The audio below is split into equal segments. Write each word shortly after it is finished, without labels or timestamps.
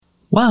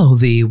Well,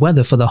 the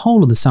weather for the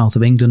whole of the south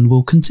of England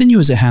will continue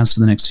as it has for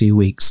the next few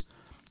weeks.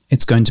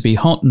 It's going to be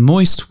hot and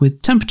moist,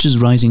 with temperatures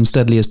rising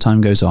steadily as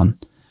time goes on.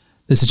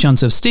 There's a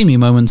chance of steamy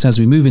moments as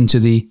we move into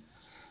the...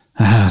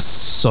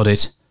 sod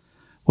it.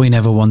 We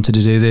never wanted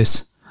to do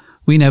this.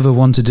 We never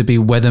wanted to be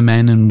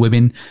weathermen and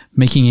women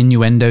making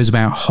innuendos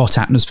about hot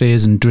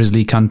atmospheres and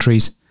drizzly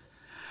countries.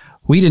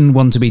 We didn't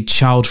want to be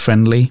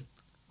child-friendly.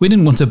 We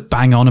didn't want to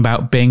bang on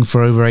about being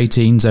for over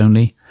 18s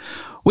only.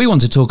 We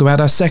want to talk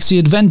about our sexy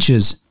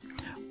adventures.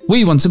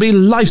 We want to be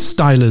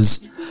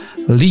lifestylers,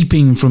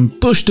 leaping from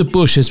bush to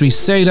bush as we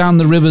sail down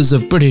the rivers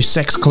of British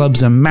sex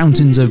clubs and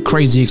mountains of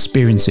crazy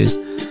experiences.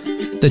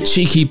 The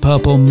cheeky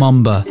purple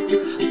mamba,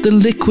 the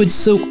liquid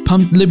silk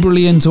pumped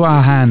liberally into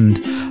our hand,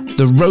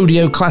 the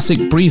rodeo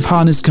classic brief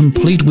harness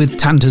complete with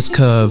Tantus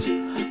curve,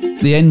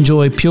 the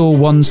Enjoy Pure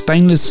One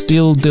stainless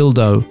steel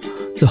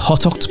dildo, the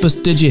hot octopus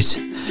digit,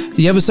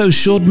 the ever so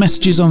short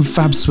messages on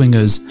Fab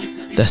Swingers,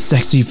 the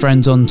sexy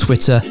friends on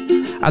Twitter,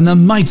 and the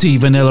mighty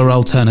vanilla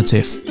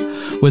alternative.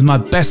 With my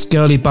best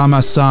girlie by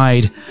my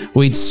side,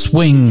 we'd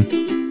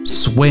swing,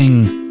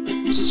 swing,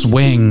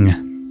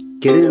 swing.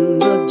 Get in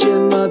the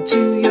gym or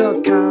to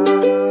your car.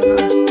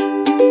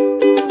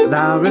 With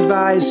our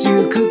advice,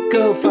 you could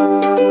go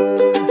far.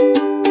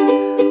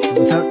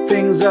 We fuck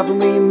things up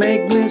and we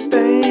make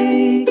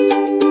mistakes.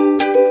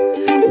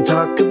 And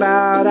talk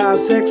about our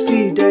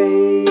sexy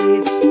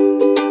dates.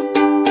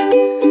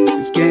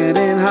 It's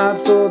getting hard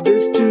for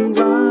this to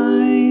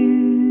rhyme.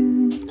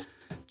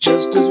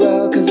 Just as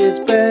well, 'cause it's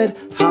bed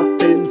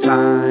hopping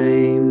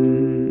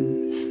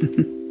time.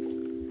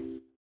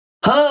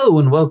 Hello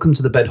and welcome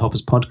to the Bed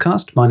Hoppers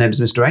podcast. My name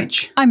is Mr.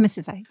 H. I'm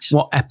Mrs. H.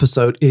 What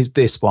episode is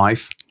this,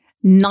 wife?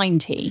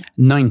 90.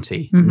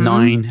 90. Mm-hmm.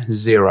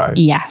 90.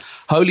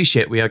 Yes. Holy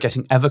shit, we are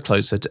getting ever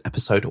closer to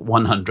episode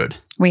 100.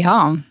 We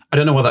are. I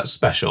don't know why that's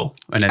special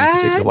in any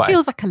particular way. It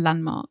feels like a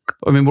landmark.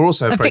 I mean, we're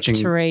also approaching...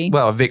 victory.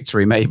 Well, a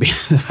victory, maybe.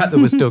 The fact that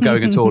we're still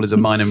going at all is a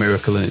minor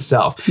miracle in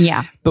itself.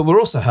 Yeah. But we're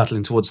also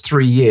hurtling towards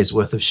 3 years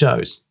worth of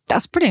shows.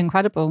 That's pretty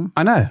incredible.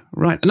 I know,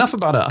 right. Enough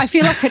about us. I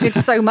feel like I did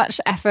so much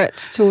effort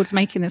towards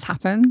making this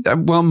happen.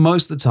 Well,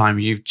 most of the time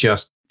you've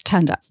just...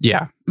 Turned up.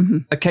 Yeah. Mm-hmm.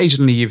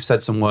 Occasionally you've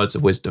said some words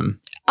of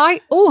wisdom.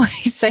 I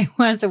always say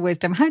words of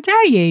wisdom. How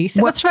dare you?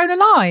 Sit on a throne of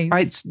lies.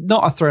 It's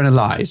not a throne of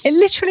lies. It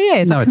literally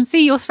is. No, I can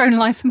see your throne of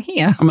lies from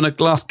here. I'm in a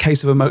glass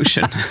case of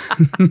emotion.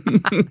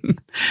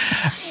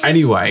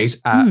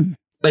 Anyways,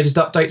 latest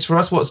updates for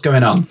us. What's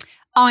going on?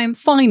 I'm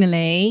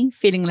finally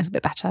feeling a little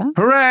bit better.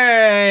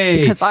 Hooray!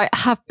 Because I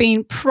have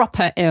been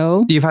proper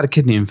ill. You've had a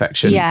kidney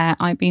infection. Yeah,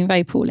 I've been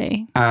very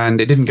poorly.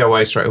 And it didn't go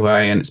away straight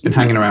away and it's been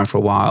hanging around for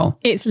a while.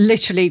 It's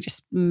literally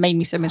just made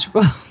me so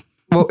miserable.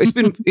 Well,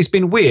 it's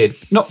been weird.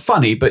 Not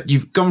funny, but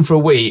you've gone for a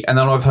wee and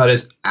then all I've heard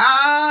is,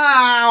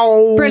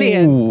 ow!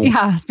 Brilliant.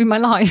 Yeah, it's been my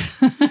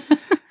life.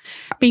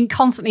 Being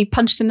constantly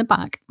punched in the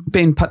back.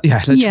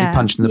 Literally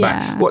punched in the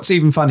back. What's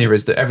even funnier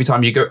is that every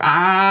time you go,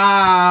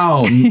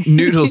 ow,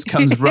 Noodles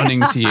comes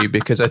running to you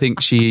because I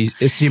think she's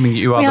assuming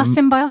you are... We are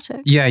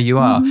symbiotic. Yeah, you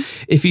are.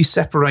 Mm-hmm. If you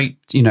separate,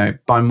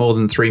 by more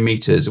than 3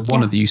 meters,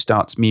 one of you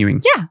starts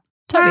mewing. Yeah.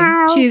 Totally.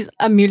 Ow. She's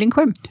a mewling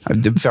quim.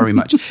 Very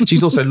much.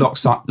 She's also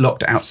locked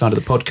outside of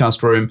the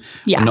podcast room.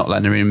 Yes. I'm not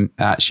letting her in.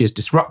 She is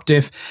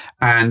disruptive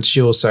and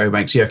she also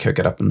makes Yoko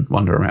get up and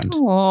wander around.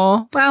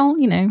 Oh, well,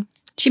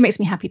 she makes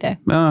me happy though.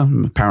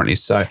 Apparently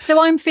so.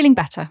 So I'm feeling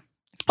better.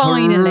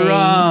 Finally.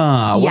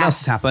 Hurrah! What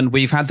else happened?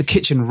 We've had the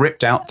kitchen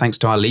ripped out thanks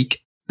to our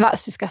leak.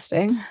 That's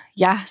disgusting.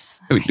 Yes.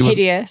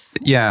 Hideous.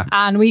 Yeah.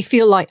 And we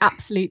feel like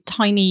absolute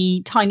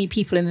tiny, tiny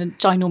people in a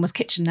ginormous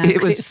kitchen now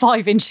because it's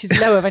 5 inches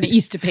lower than it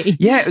used to be.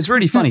 Yeah, it was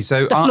really funny.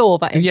 So the floor,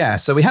 that is. Yeah,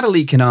 so we had a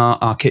leak in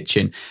our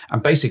kitchen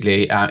and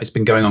basically it's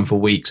been going on for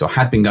weeks or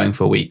had been going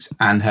for weeks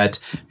and had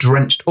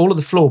drenched all of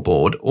the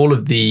floorboard, all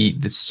of the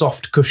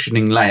soft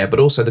cushioning layer,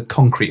 but also the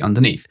concrete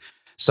underneath.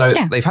 So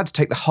they've had to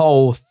take the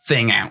whole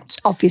thing out.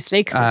 Obviously,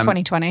 because it's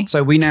 2020.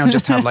 So we now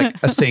just have like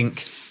a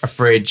sink, a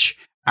fridge,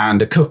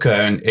 and a cooker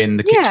in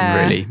the kitchen,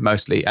 really,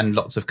 mostly, and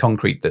lots of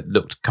concrete that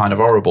looked kind of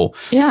horrible.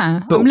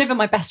 Yeah, but I'm living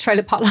my best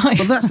trailer park life.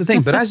 Well, that's the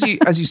thing. But as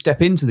you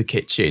step into the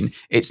kitchen,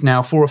 it's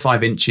now 4 or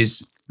 5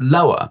 inches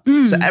lower.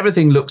 So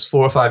everything looks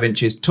 4 or 5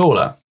 inches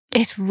taller.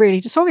 It's really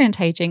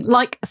disorientating,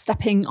 like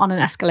stepping on an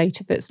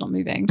escalator that's not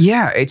moving.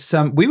 Yeah, it's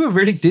we were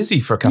really dizzy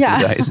for a couple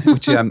of days,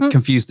 which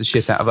confused the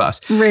shit out of us.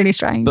 Really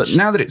strange. But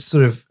now that it's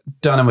sort of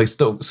done and we're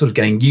still sort of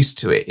getting used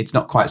to it, it's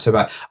not quite so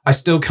bad. I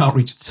still can't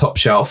reach the top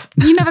shelf.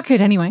 You never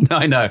could anyway.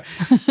 I know.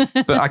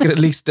 But I could at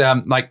least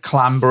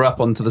clamber up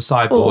onto the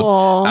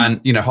sideboard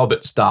and,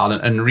 Hobbit style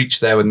and reach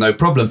there with no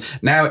problem.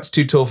 Now it's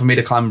too tall for me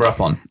to clamber up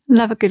on.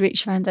 Love a good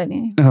reach around, don't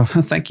you? Oh,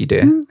 thank you,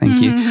 dear.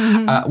 Thank you.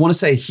 I want to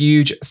say a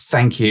huge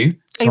thank you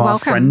to our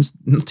friends.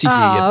 Not to you,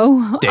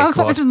 I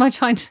thought this was my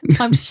time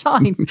to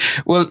shine.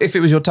 Well, if it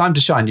was your time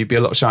to shine, you'd be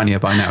a lot shinier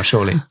by now,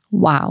 surely.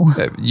 Wow.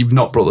 You've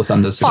not brought the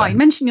thunders today. Fine,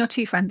 mention your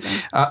 2 friends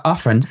then. Our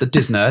friends, the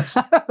Diz Nerds.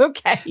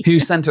 Okay. Who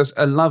sent us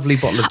a lovely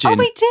bottle of gin. Oh,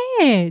 we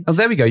did. Oh,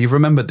 there we go. You've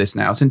remembered this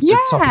now. Since the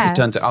topic has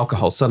turned to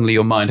alcohol, suddenly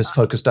your mind has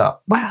focused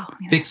up. Wow.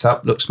 Fix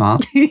up, look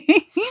smart.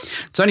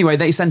 So anyway,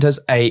 they sent us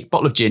a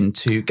bottle of gin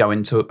to go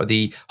into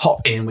the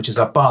Hop Inn, which is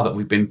our bar that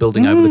we've been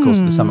building over the course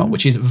of the summer,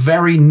 which is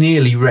very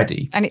nearly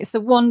ready. And it's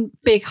the one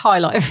big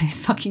highlight of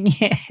this fucking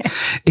year.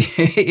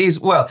 It is.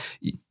 Well,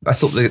 I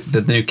thought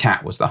the new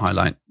cat was the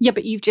highlight. Yeah,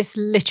 but you've just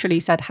literally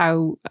said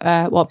how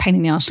what a pain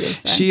in the arse she is.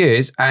 So. She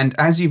is. And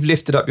as you've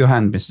lifted up your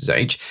hand, Mrs.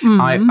 H,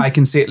 I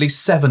can see at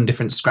least 7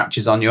 different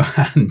scratches on your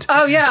hand.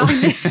 Oh, yeah. I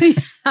literally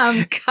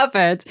am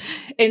covered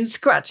in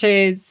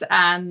scratches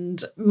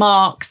and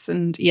marks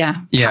and,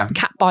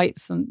 cat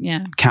bites and,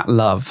 Cat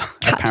love,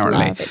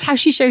 apparently. Love. It's how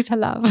she shows her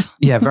love.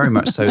 Yeah, very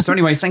much so. So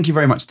anyway, thank you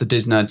very much to the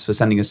Diz Nerds for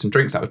sending us some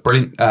drinks. That was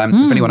brilliant.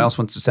 If anyone else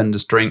wants to send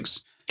us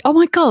drinks. Oh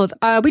my God.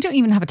 We don't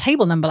even have a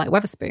table number like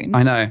Weatherspoons.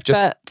 I know.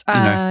 Just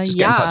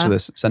get in touch with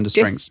us. Send us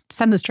drinks.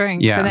 Send us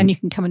drinks. Yeah. So then you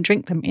can come and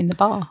drink them in the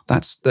bar.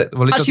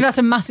 Actually, that's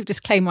a massive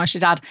disclaimer I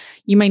should add.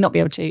 You may not be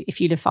able to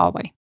if you live far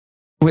away.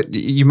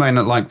 You may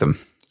not like them.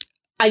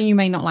 You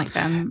may not like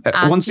them.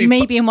 And you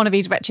may be in one of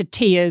these wretched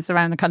tiers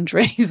around the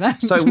country.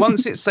 So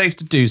once it's safe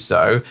to do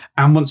so,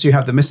 and once you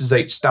have the Mrs.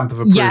 H stamp of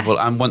approval,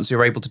 and once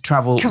you're able to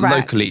travel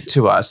locally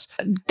to us,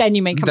 then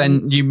you may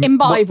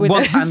imbibe with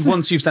us. And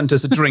once you've sent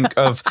us a drink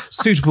of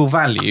suitable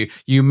value,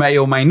 you may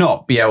or may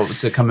not be able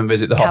to come and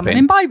visit the Hop Inn. Come and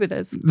imbibe with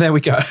us. There we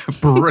go.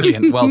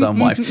 Brilliant. Well done,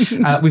 wife.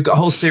 We've got a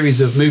whole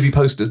series of movie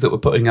posters that we're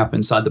putting up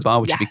inside the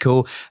bar, which would be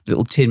cool.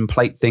 Little tin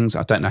plate things.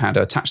 I don't know how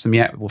to attach them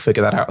yet. We'll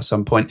figure that out at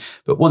some point.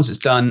 But once it's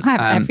done...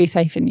 I have every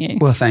faith in you.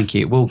 Well, thank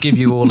you. We'll give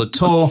you all a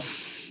tour.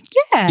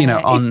 On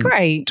it's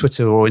great.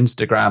 Twitter or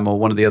Instagram or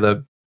one of the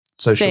other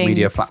social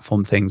media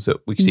platform things that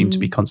we seem to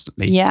be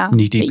constantly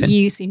knee deep in.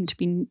 You seem to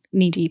be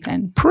knee deep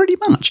in. Pretty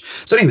much.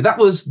 So anyway, that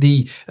was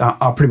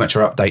pretty much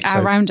our update.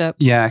 Our roundup.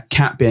 Yeah,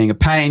 cat being a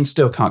pain,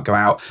 still can't go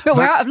out. But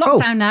we're out of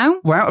lockdown now.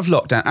 We're out of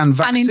lockdown and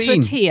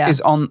vaccine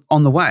is on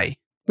the way.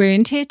 We're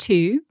in tier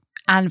 2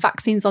 and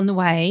vaccine's on the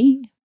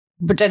way.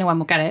 But don't know when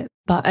we'll get it.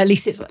 But at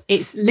least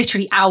it's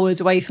literally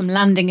hours away from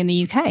landing in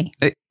the UK.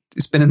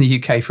 It's been in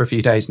the UK for a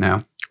few days now.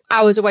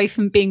 Hours away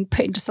from being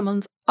put into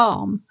someone's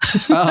arm.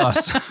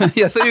 Arse.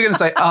 Yeah, I thought you were going to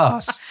say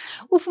arse.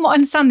 Well, from what I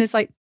understand, there's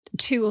like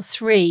 2 or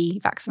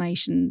 3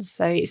 vaccinations.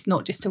 So it's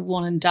not just a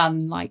one and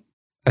done, like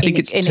I think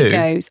it's 2. It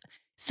goes.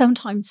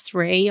 Sometimes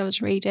 3, I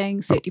was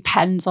reading. So it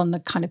depends on the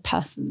kind of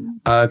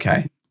person.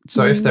 Okay.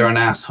 So if they're an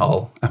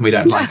asshole and we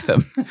don't like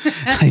them,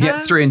 they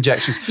get 3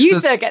 injections. You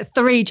sir get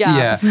 3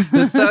 jabs. Yeah,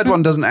 the third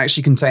one doesn't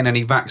actually contain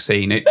any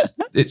vaccine.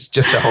 It's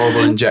just a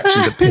horrible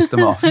injection to piss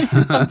them off.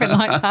 Something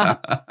like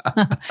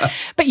that.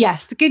 But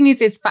yes, the good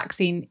news is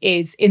vaccine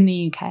is in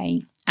the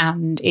UK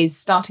and is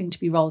starting to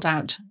be rolled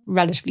out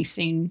relatively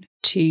soon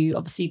to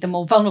obviously the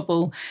more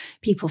vulnerable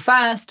people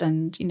first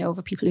and,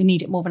 other people who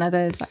need it more than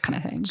others, that kind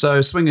of thing.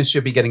 So swingers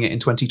should be getting it in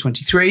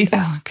 2023.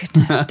 Oh,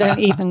 goodness. Don't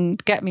even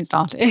get me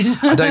started.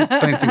 I don't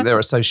think they're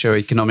a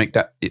socio-economic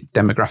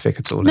demographic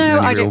at all. No,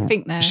 I don't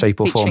think they're shape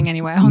or featuring form.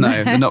 anywhere on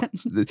there. They're not.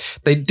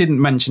 They didn't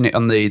mention it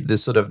on the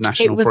sort of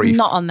national brief. It was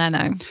not on there,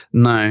 no.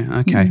 No,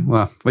 okay.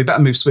 Well, we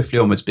better move swiftly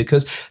onwards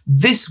because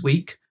this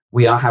week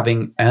we are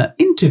having an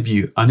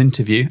interview,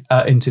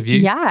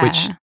 yeah.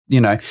 which,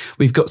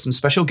 we've got some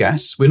special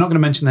guests. We're not going to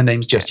mention their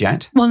names just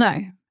yet. Well,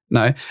 no.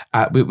 No.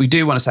 We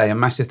do want to say a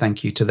massive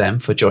thank you to them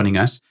for joining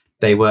us.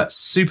 They were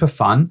super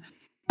fun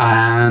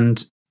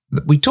and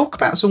we talk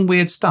about some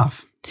weird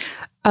stuff.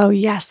 Oh,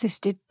 yes. This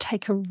did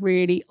take a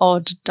really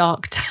odd,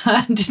 dark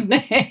turn,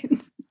 didn't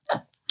it?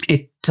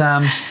 It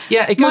goes.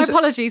 My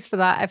apologies for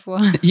that,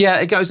 everyone. Yeah,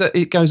 it goes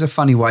a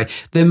funny way.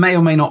 There may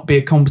or may not be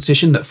a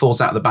competition that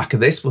falls out of the back of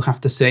this. We'll have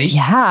to see.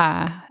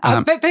 Yeah,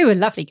 but they were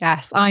lovely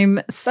guests.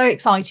 I'm so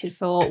excited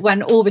for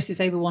when all this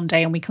is over one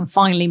day and we can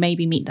finally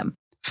maybe meet them.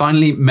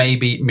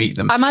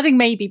 I'm adding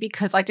maybe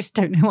because I just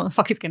don't know what the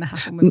fuck is going to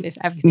happen with this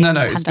everything. No,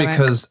 it's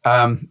because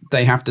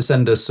they have to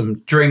send us some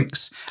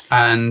drinks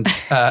and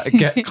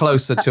get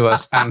closer to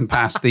us and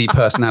pass the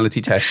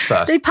personality test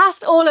first. They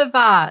passed all of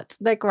that.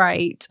 They're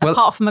great. Well,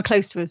 apart from are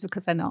close to us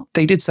because they're not.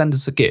 They did send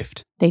us a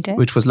gift. They did.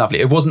 Which was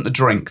lovely. It wasn't a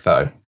drink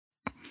though.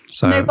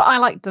 So. No, but I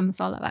liked them,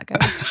 so I'll let that go.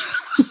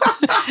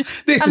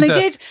 They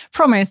did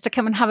promise to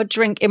come and have a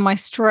drink in my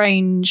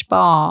strange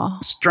bar.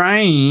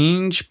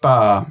 Strange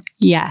bar?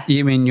 Yes.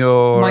 You mean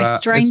your... my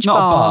strange it's not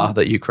bar. A bar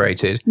that you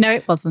created. No,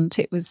 it wasn't.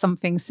 It was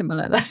something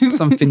similar, though.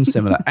 Something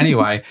similar.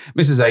 Anyway,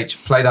 Mrs. H,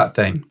 play that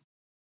thing.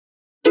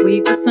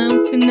 We've got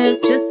something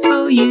that's just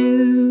for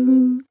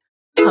you.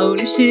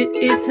 Holy shit,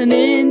 it's an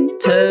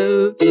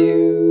interview.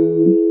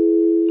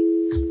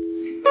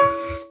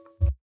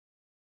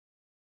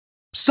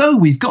 So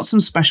we've got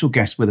some special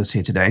guests with us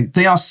here today.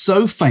 They are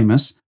so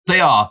famous. They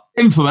are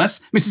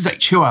infamous. Mrs.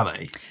 H, who are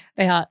they?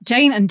 They are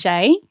Jane and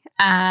Jay,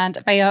 and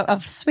they are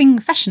of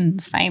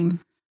Swingfessions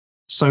fame.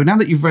 So now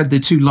that you've read the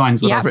 2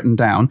 lines that I've written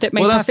down, that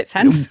make perfect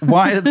sense.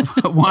 Why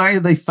are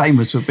they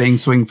famous for being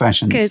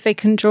Swingfessions? Because they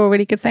can draw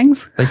really good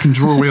things. They can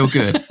draw real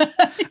good.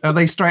 Are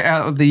they straight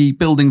out of the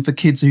building for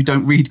kids who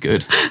don't read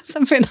good?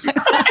 Something like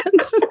that.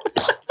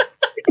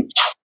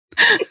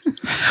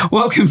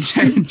 Welcome,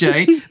 Jay and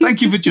Jay.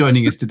 Thank you for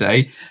joining us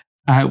today.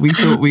 We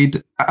thought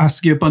we'd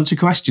ask you a bunch of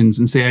questions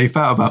and see how you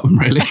felt about them,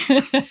 really.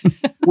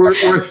 We're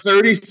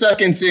 30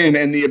 seconds in,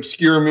 and the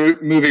obscure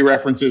movie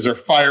references are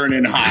firing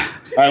in hot.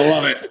 I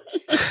love it.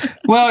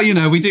 Well,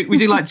 we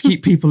do like to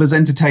keep people as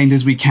entertained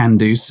as we can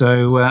do.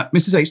 So,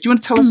 Mrs. H, do you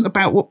want to tell us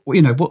about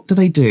what do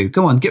they do?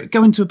 Go on,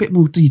 go into a bit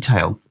more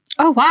detail.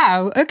 Oh,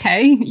 wow.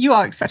 Okay. You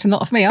are expecting a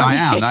lot of me, aren't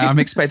you? I am. I'm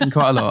expecting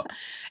quite a lot.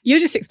 You're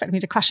just expecting me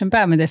to crash and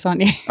burn with this,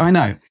 aren't you? I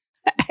know.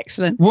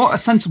 Excellent. What a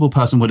sensible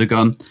person would have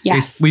gone.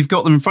 Yes. We've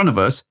got them in front of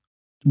us.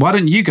 Why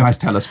don't you guys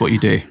tell us what you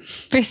do?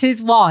 This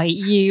is why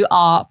you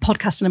are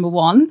podcaster number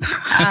 1,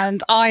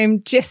 and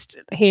I'm just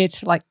here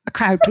to like a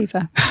crowd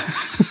pleaser.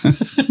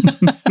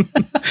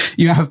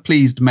 You have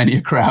pleased many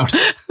a crowd.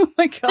 Oh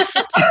my God.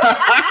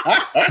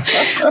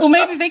 Well,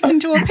 maybe they can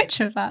draw a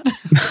picture of that.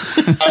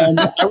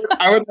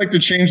 I would like to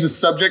change the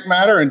subject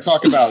matter and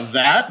talk about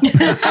that.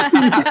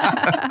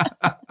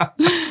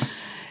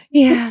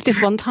 Yeah,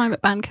 just one time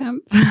at band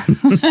camp. And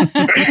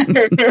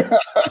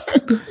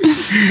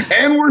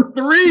we're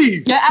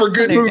 3 for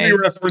good movie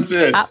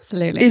references.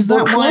 Absolutely. Is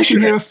that why I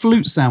can hear a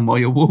flute sound while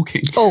you're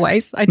walking?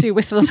 Always. I do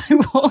whistle as I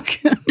walk.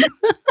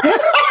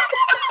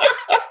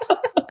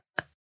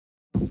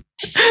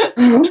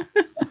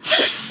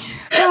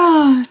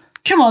 Oh,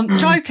 come on,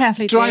 drive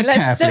carefully.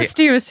 Let's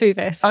steer us through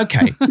this.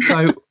 Okay,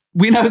 so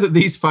we know that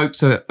these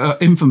folks are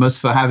infamous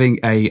for having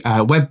a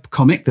web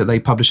comic that they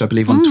publish, I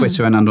believe, on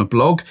Twitter and on a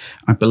blog.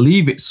 I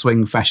believe it's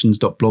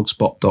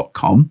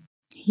swingfessions.blogspot.com.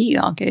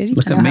 You are good.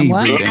 Look at me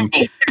reading.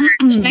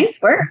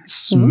 Nice work.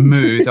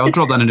 Smooth. I'll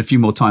drop that in a few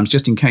more times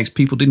just in case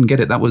people didn't get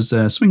it. That was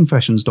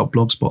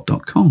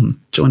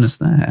swingfessions.blogspot.com. Join us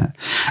there.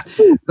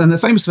 And they're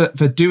famous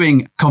for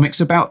doing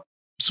comics about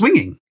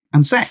swinging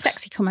and sex.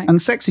 Sexy comics.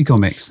 And sexy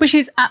comics. Which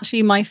is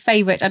actually my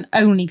favourite and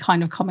only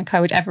kind of comic I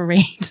would ever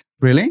read.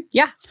 Really?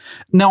 Yeah.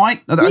 No,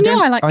 I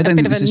don't like a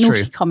bit of a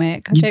naughty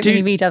comic. I don't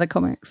really read other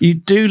comics. You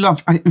do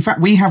love... in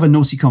fact, we have a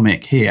naughty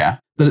comic here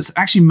that it's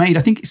actually made...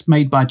 I think it's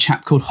made by a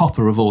chap called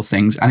Hopper, of all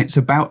things, and it's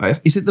about...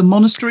 is it the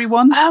monastery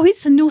one? Oh,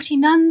 it's the Naughty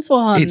Nuns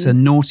one. It's a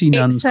Naughty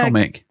Nuns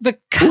comic. The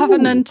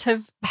Covenant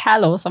of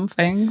Hell or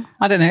something.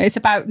 I don't know. It's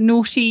about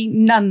naughty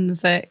nuns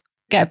that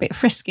get a bit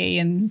frisky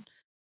and...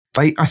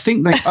 I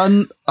think they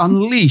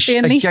unleash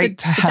a gate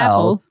to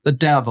hell, the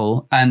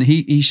devil, and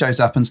he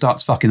shows up and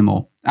starts fucking them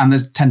all. And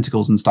there's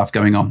tentacles and stuff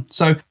going on.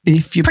 So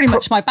if you're... Pretty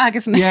much my bag,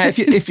 isn't it? Yeah,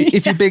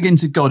 if you're big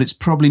into God, it's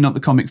probably not the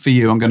comic for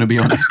you, I'm going to be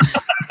honest.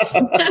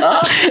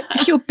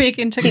 If you're big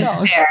into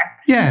God.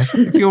 Yeah,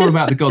 if you're all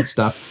about the God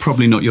stuff,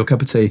 probably not your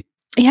cup of tea.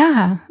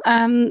 Yeah.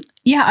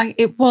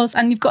 It was.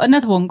 And you've got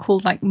another one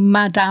called like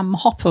Madame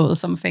Hopper or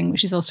something,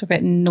 which is also a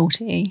bit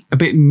naughty. A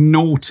bit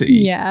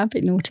naughty? Yeah, a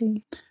bit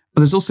naughty.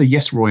 But there's also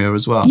Yes Royer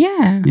as well.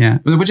 Yeah. Yeah.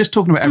 But we're just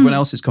talking about everyone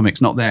else's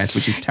comics, not theirs,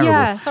 which is terrible.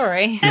 Yeah,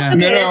 sorry. Yeah.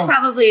 No.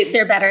 Probably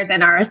they're better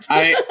than ours.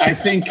 I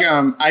think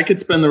I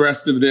could spend the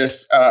rest of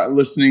this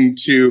listening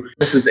to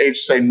Mrs.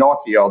 H say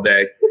naughty all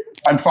day.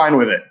 I'm fine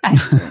with it.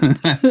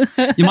 Excellent.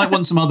 You might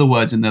want some other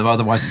words in there,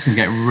 otherwise it's going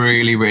to get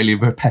really, really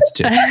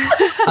repetitive.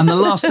 And the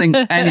last thing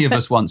any of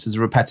us wants is a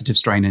repetitive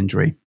strain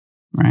injury.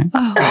 Right.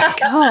 Oh my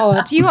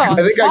God, you are on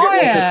I think fire.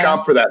 I get workers'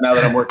 comp for that now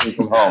that I'm working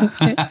from home.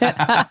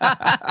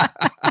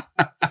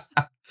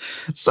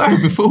 So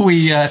before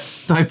we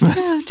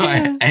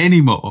diversify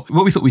anymore,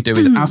 what we thought we'd do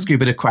is ask you a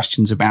bit of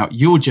questions about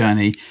your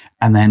journey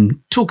and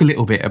then talk a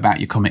little bit about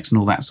your comics and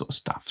all that sort of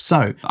stuff.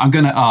 So I'm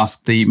going to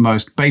ask the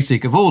most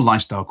basic of all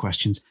lifestyle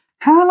questions.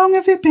 How long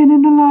have you been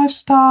in the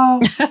lifestyle?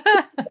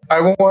 I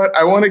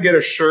want to get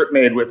a shirt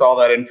made with all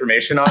that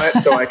information on it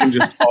so I can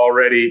just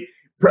already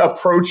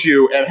approach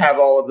you and have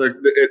all of the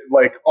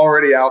like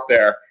already out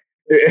there.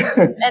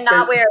 And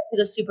not wear it to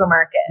the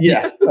supermarket.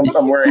 Yeah,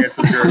 I'm wearing it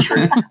to the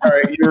grocery. All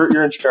right,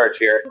 you're in charge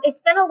here.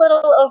 It's been a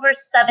little over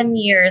 7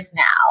 years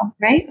now,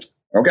 right?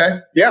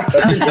 Okay, yeah,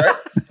 that seems right.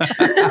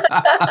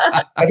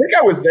 I think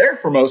I was there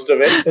for most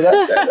of it, so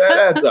that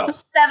adds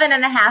up.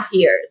 7.5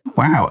 years.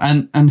 Wow,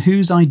 and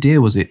whose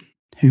idea was it?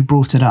 Who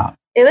brought it up?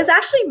 It was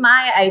actually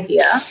my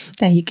idea.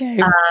 There you go.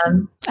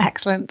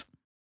 Excellent.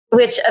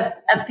 Which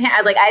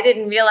like I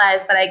didn't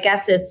realize, but I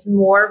guess it's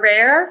more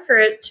rare for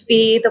it to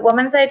be the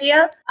woman's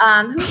idea.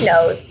 Who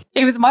knows?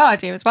 It was my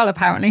idea as well,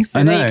 apparently. So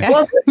I know. there you go.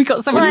 Well, we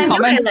got someone in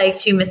common. I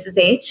liked you, Mrs.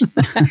 H.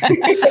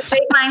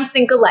 Great minds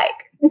think alike.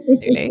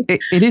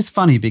 It is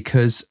funny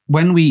because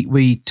when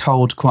we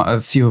told quite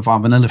a few of our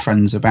vanilla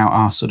friends about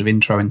our sort of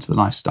intro into the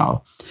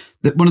lifestyle,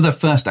 that one of the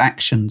first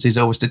actions is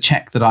always to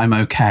check that I'm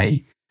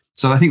okay.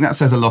 So I think that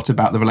says a lot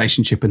about the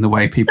relationship and the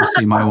way people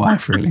see my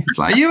wife, really. It's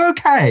like, are you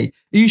okay?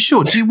 Are you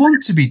sure? Do you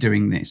want to be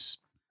doing this?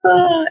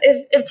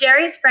 If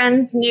Jerry's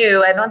friends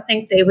knew, I don't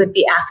think they would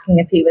be asking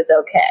if he was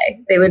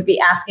okay. They would be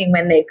asking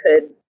when they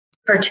could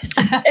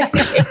participate.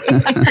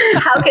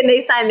 How can they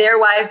sign their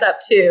wives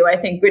up too? I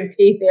think would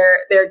be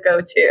their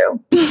go-to.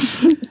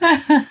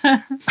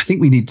 I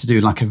think we need to do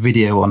like a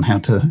video on how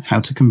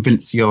to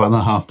convince your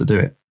other half to do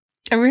it.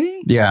 Oh,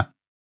 really? Yeah.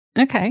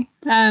 Okay.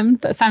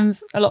 That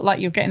sounds a lot like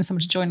you're getting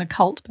someone to join a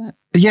cult, but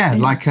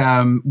like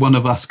One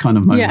of Us kind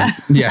of moment.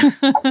 Yeah. Yeah.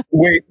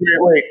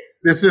 Wait.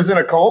 This isn't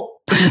a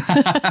cult?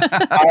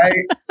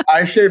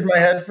 I shaved my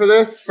head for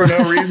this for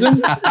no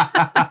reason.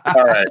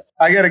 All right,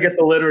 I got to get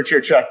the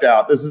literature checked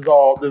out. This is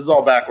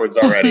all backwards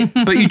already.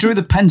 But you drew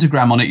the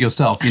pentagram on it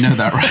yourself. You know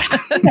that, right?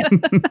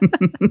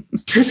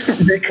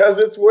 Because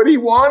it's what he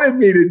wanted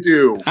me to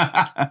do.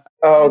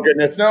 Oh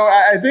goodness, no.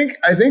 I think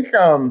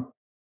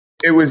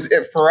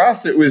for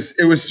us. It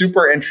was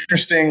super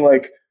interesting.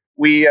 Like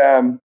we,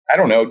 I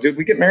don't know. Did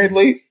we get married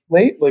late?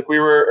 Like we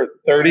were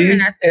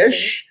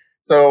 30-ish.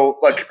 So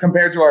like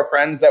compared to our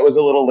friends, that was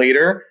a little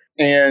later.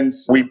 And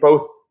we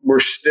both were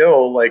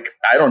still like,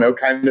 I don't know,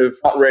 kind of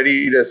not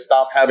ready to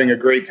stop having a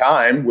great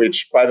time,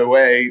 which by the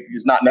way,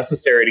 is not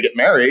necessary to get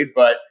married,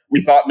 but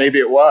we thought maybe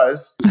it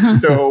was.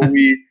 So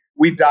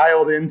we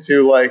dialed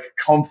into like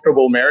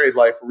comfortable married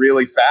life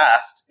really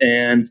fast.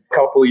 And a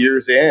couple of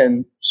years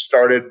in,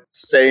 started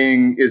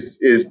saying,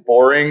 is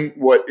boring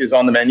what is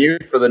on the menu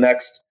for the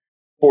next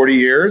 40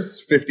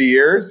 years, 50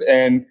 years.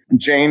 And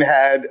Jane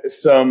had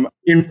some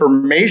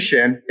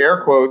information,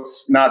 air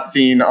quotes, not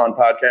seen on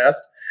podcast,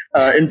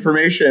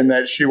 information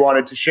that she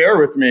wanted to share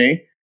with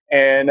me.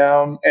 And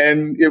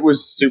it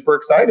was super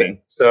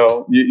exciting.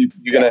 So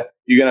you're gonna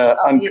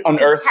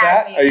unearth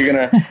that? Are you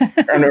gonna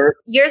unearth?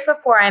 Years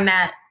before I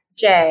met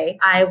Jay,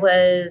 I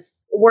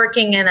was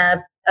working in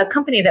a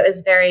company that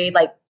was very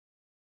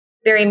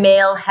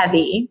male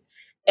heavy.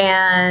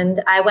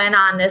 And I went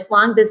on this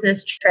long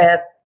business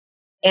trip.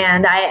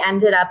 And I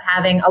ended up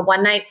having a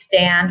one-night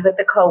stand with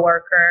a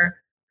coworker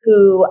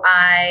who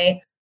I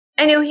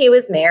knew he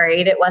was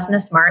married. It wasn't a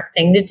smart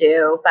thing to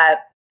do, but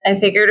I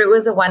figured it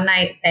was a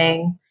one-night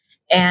thing.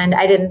 And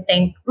I didn't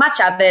think much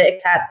of it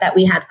except that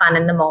we had fun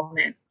in the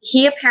moment.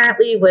 He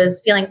apparently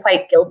was feeling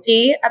quite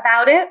guilty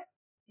about it.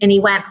 And he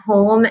went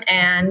home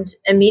and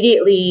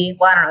immediately,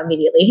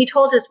 he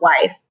told his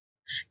wife.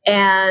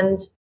 And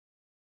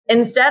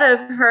instead of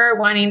her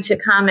wanting to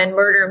come and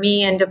murder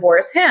me and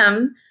divorce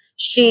him,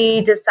 she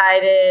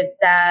decided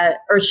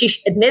she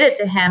admitted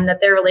to him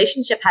that their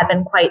relationship had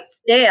been quite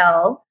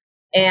stale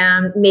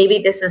and maybe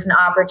this is an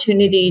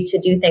opportunity to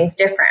do things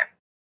different.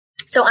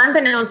 So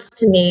unbeknownst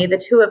to me, the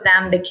two of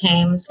them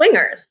became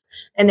swingers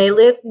and they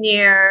lived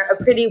near a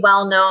pretty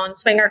well-known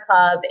swinger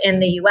club in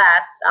the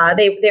US.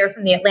 They're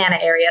from the Atlanta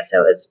area,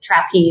 so it was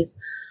Trapeze.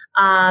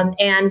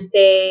 And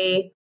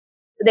they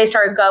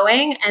started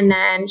going, and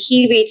then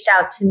he reached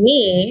out to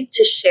me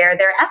to share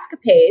their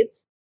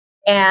escapades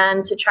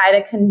and to try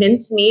to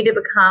convince me to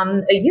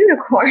become a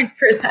unicorn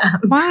for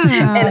them. Wow.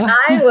 And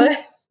I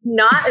was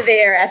not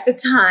there at the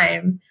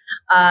time.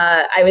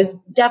 I was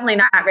definitely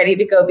not ready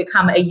to go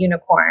become a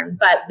unicorn,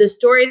 but the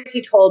stories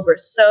he told were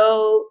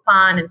so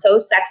fun and so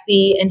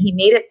sexy, and he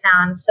made it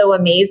sound so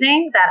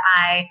amazing that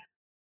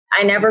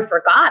I never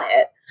forgot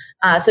it.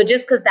 So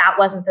just because that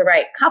wasn't the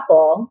right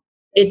couple,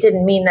 it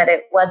didn't mean that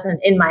it wasn't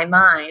in my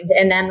mind.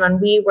 And then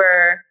when we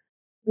were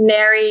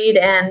married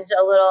and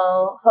a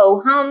little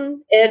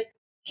ho-hum, it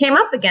came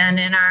up again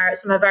in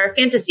some of our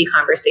fantasy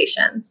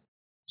conversations.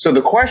 So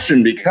the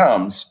question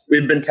becomes,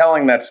 we've been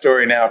telling that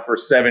story now for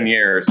 7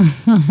 years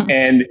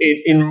and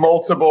in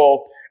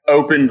multiple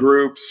open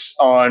groups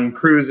on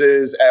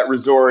cruises at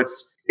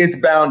resorts, it's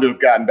bound to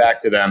have gotten back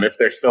to them if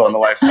they're still in the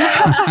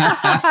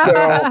lifestyle.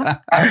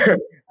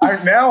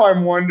 So now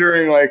I'm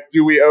wondering, like,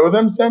 do we owe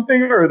them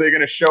something, or are they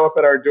going to show up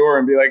at our door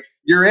and be like,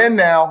 you're in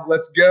now,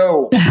 let's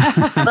go?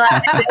 Well,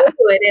 I know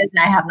who it is,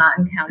 and I have not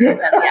encountered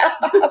them yet.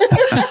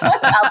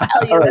 I'll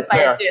tell you if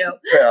I do.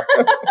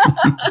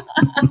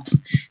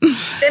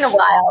 It's been a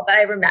while, but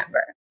I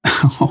remember.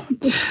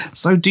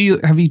 So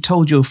have you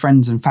told your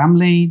friends and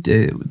family?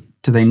 Do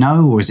they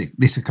know, or is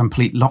this a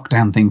complete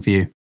lockdown thing for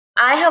you?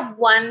 I have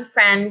one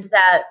friend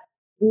that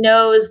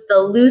knows the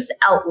loose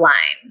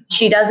outline.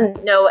 She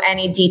doesn't know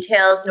any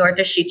details, nor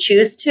does she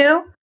choose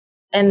to.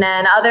 And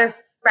then other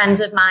friends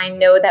of mine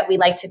know that we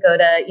like to go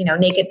to,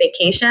 naked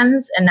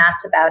vacations, and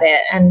that's about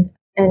it. And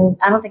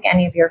I don't think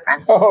any of your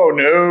friends. Oh,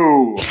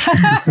 no.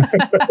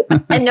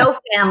 And no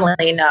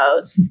family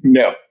knows.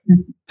 No.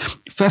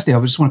 Firstly,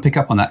 I just want to pick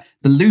up on that.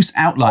 The Loose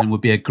Outline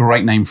would be a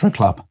great name for a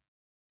club.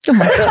 Oh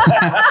my God.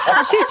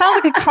 Actually, it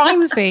sounds like a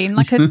crime scene,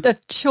 like a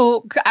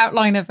chalk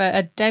outline of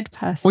a dead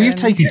person. Well, you've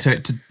taken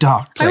it to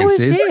dark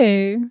places. I always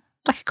do.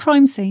 Like a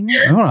crime scene.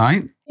 All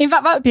right. In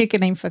fact, that would be a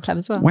good name for a club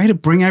as well. Way to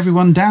bring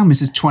everyone down,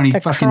 Mrs. 20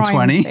 the fucking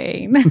crime 20.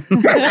 Scene.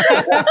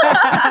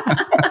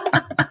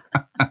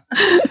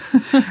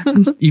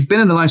 You've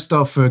been in the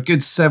lifestyle for a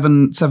good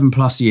seven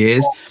plus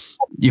years.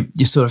 You're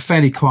sort of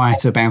fairly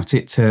quiet about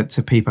it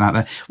to people out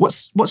there.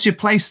 What's your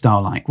play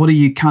style like? What are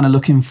you kind of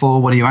looking for?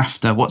 What are you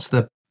after? What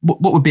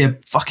would be a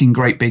fucking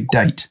great big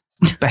date?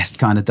 Best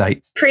kind of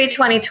date.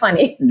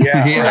 Pre-2020.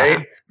 Yeah,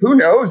 right? Who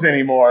knows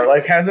anymore?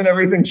 Like, hasn't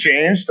everything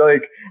changed?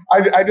 Like, I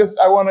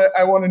want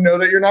to know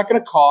that you're not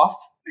going to cough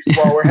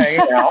while we're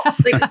hanging out.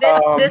 Like,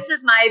 this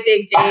is my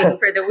big date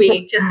for the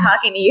week, just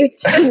talking to you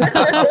two.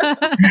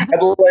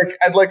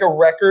 I'd like a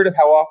record of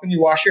how often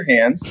you wash your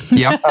hands.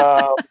 Yep.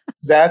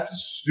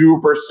 That's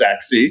super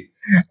sexy.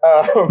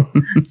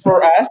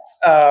 For us,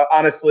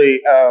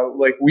 honestly,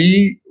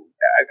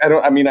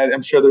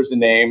 I'm sure there's a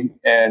name,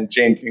 and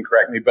Jane can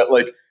correct me, but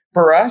like,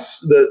 for us,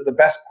 the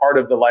best part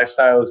of the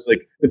lifestyle is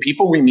like the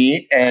people we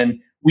meet, and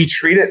we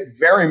treat it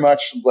very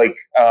much like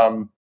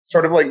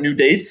sort of like new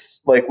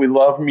dates. Like we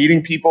love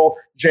meeting people,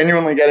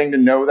 genuinely getting to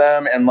know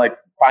them, and like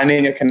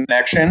finding a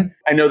connection.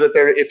 I know that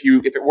if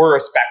it were a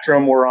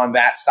spectrum, we're on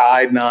that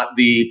side, not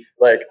the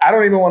like, I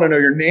don't even want to know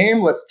your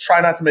name. Let's try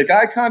not to make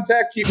eye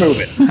contact. Keep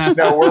moving.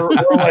 No, we're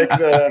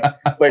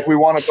like we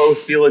want to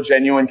both feel a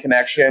genuine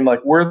connection. Like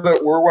we're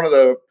one of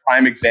the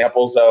prime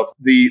examples of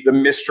the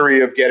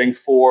mystery of getting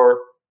 4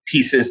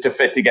 pieces to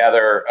fit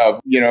together of,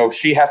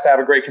 she has to have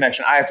a great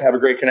connection. I have to have a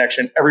great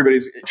connection.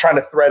 Everybody's trying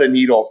to thread a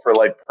needle for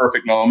like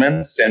perfect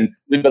moments. And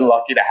we've been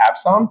lucky to have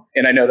some.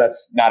 And I know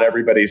that's not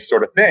everybody's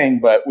sort of thing,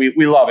 but we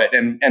love it.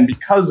 And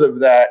because of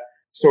that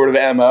sort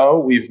of MO,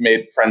 we've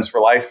made friends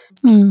for life.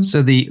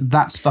 So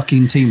that's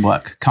fucking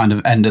teamwork kind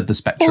of end of the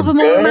spectrum. Or the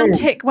more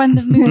romantic when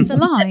the moons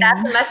align.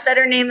 That's a much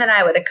better name than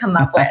I would have come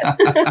up with.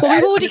 Well,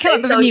 we've already come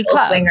up with a new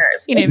club.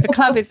 Swingers. The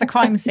club is the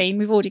crime scene.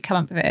 We've already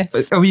come up with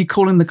this. Are you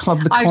calling the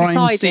club the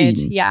crime scene?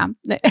 Yeah.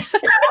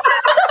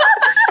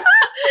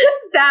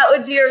 That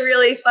would be a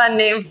really fun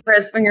name for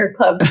a swinger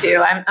club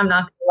too. I'm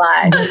not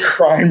gonna lie.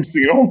 Crime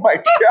scene. Oh my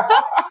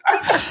God.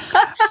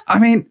 I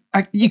mean,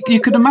 you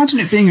could imagine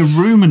it being a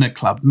room in a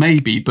club,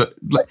 maybe, but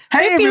like,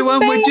 hey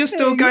everyone, we're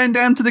just all going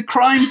down to the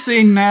crime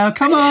scene now.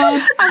 Come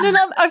on. And then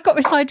I've got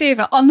this idea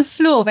that on the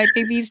floor there'd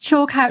be these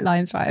chalk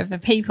outlines, right, of the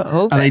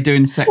people. Are they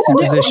doing sexy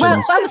positions?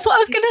 Well, that's what I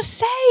was going to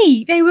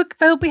say. They'll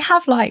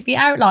have like the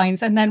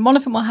outlines, and then one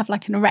of them will have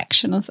like an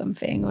erection or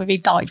something, or if he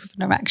died with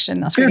an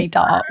erection. That's really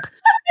dark.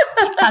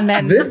 And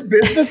then this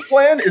business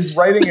plan is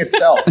writing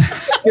itself.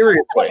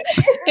 Seriously.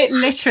 It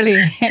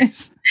literally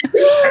is.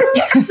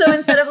 So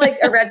instead of like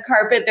a red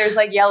carpet, there's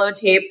like yellow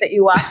tape that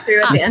you walk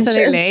through at the entrance.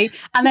 Absolutely.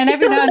 And then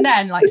every now and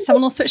then, like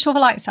someone will switch all the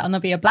lights out and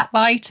there'll be a black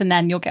light, and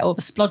then you'll get all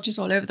the splodges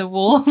all over the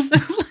walls.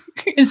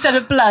 Instead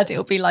of blood,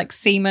 it'll be like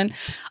semen.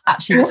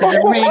 Actually, this is a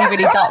really,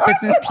 really dark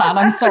business plan.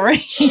 I'm sorry.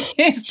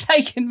 It's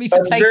taken me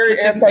to places very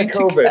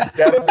anti-COVID,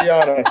 gotta be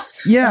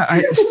honest. Yeah.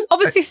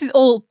 Obviously, this is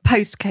all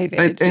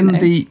post-COVID. In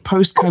the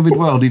post-COVID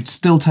world, it's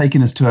still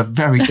taken us to a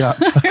very dark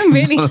I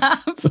really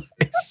have.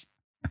 place.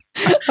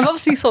 I've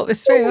obviously thought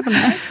this through, haven't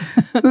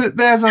I?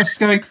 There's us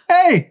going,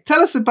 hey, tell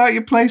us about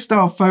your play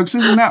style, folks.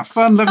 Isn't that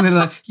fun? Loving it.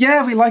 Like,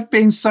 yeah, we like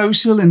being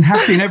social and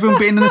happy and everyone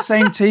being in the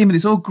same team and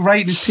it's all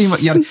great. It's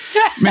teamwork. Yeah,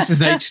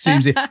 Mrs. H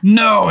seems it.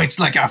 No, it's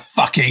like a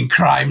fucking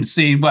crime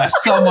scene where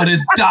someone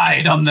has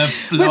died on the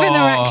floor.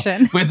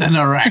 With an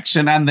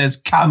erection. And there's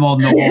cum on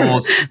the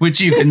walls,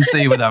 which you can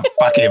see with a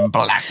fucking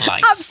black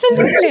light.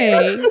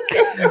 Absolutely.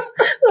 Well,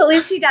 at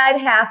least he died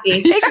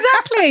happy.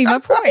 Exactly, my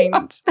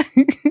point.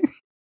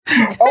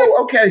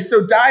 Oh, okay.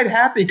 So died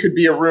happy could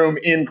be a room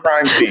in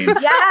crime scene.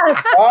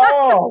 Yes.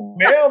 Oh,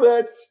 nailed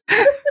it.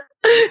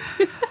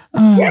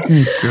 Oh,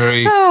 good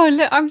grief. Oh,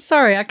 look, I'm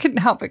sorry. I couldn't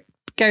help but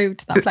go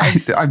to that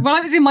place. When I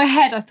was in my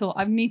head, I thought,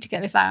 I need to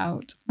get this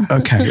out.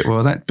 Okay,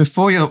 well,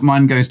 before your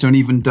mind goes to an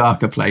even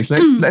darker place,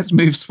 let's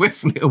move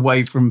swiftly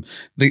away from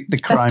the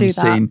crime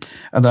scene.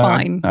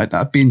 Fine.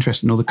 I'd be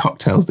interested in all the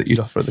cocktails that you'd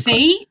offer at the club.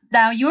 See?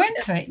 Now you're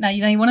into it. Now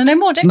you want to know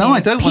more, don't you? No, I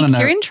don't want to know. Piques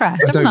your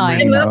interest, I don't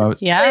really know.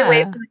 Yeah.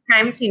 Away from the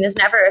crime scene is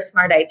never a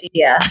smart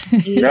idea.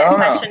 You get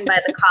questioned by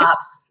the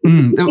cops.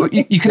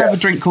 You could have a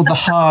drink called the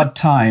Hard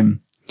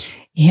Time.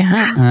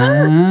 Yeah.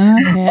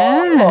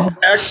 Yeah. Oh,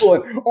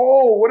 excellent.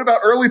 Oh, what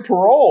about early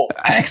parole?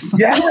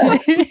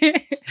 Excellent.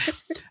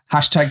 Yes.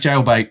 Hashtag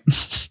jailbait.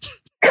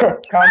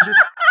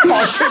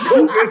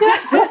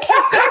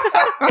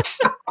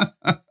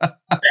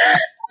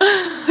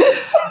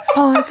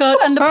 Oh my god!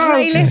 And the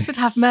playlist would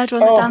have murder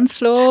on the dance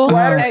floor.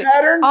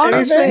 Pattern.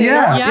 Honestly,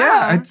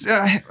 yeah. It's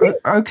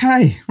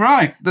okay,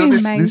 right.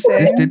 This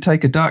did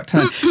take a dark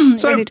turn.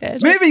 So really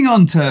did. Moving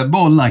on to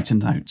more lighter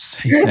notes,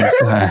 he says,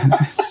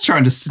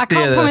 trying to steer. I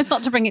can't promise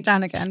not to bring it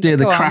down again. Steer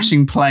the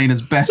crashing plane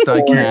as best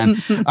I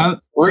can.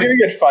 We're going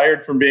to get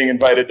fired from being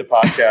invited to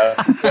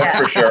podcasts. That's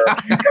for sure.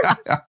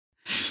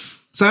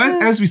 So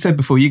as we said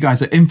before, you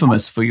guys are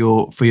infamous for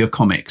your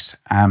comics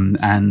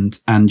and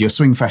your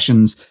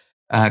Swingfessions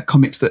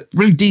comics that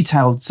really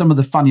detailed some of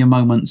the funnier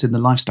moments in the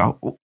lifestyle.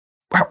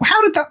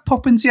 How did that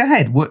pop into your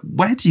head?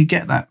 Where do you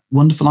get that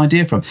wonderful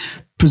idea from?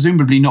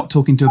 Presumably not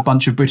talking to a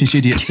bunch of British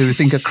idiots who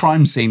think a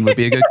crime scene would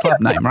be a good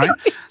club name, right?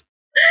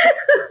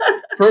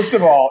 First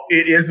of all,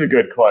 it is a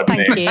good club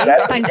name.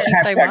 Thank you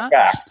so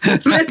much.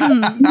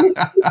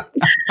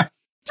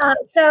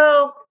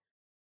 So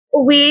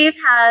we've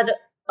had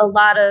a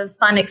lot of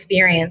fun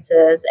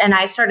experiences, and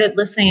I started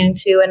listening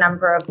to a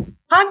number of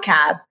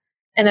podcasts.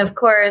 And of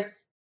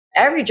course,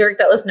 every jerk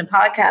that listens to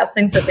podcasts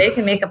thinks that they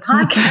can make a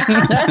podcast.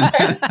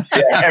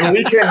 And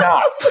we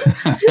cannot.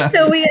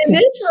 So we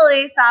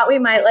initially thought we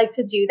might like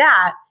to do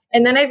that.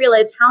 And then I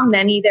realized how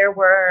many there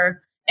were.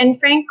 And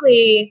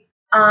frankly,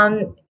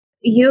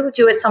 you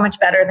do it so much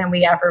better than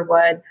we ever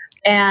would.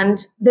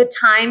 And the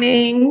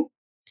timing,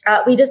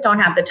 we just don't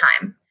have the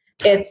time.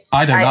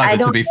 I don't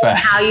to be fair.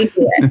 How you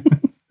do it.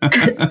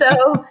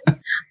 So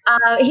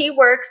he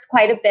works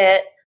quite a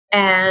bit,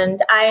 and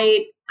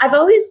I've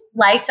always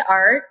liked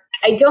art,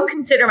 I don't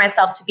consider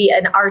myself to be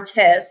an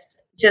artist.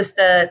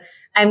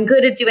 I'm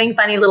good at doing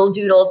funny little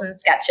doodles and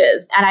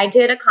sketches. And I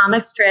did a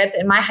comic strip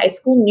in my high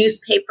school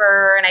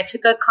newspaper, and I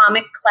took a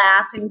comic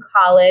class in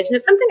college. And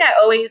it's something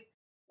I always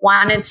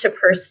wanted to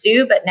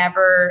pursue, but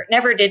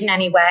never did in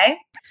any way.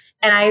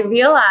 And I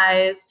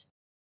realized,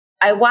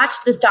 I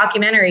watched this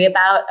documentary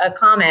about a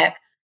comic,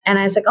 and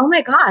I was like, oh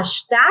my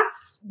gosh,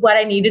 that's what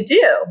I need to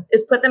do,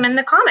 is put them in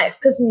the comics,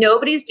 because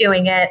nobody's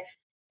doing it.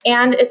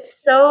 And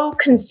it's so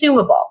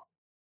consumable.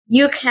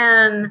 You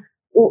can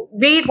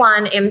read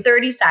one in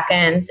 30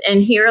 seconds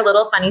and hear a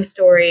little funny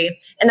story.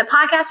 And the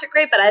podcasts are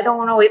great, but I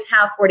don't always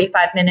have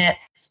 45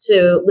 minutes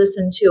to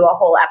listen to a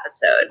whole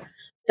episode.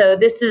 So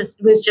this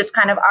was just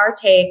kind of our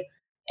take.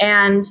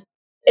 And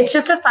it's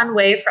just a fun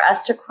way for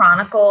us to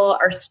chronicle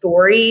our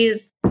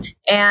stories.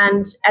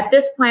 And at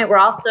this point, we're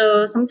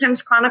also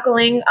sometimes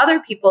chronicling other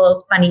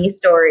people's funny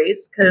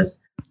stories, because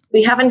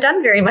we haven't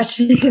done very much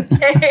these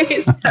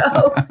days.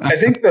 So I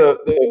think the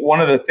one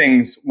of the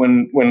things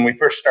when we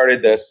first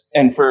started this,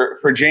 and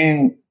for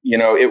Jane,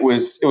 it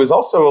was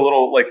also a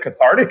little like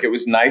cathartic. It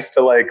was nice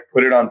to like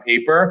put it on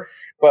paper,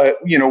 but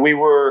we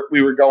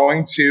were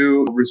going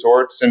to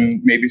resorts and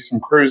maybe some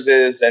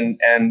cruises and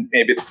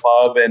maybe the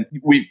club, and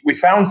we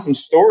found some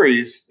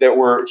stories that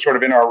were sort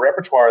of in our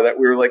repertoire that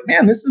we were like,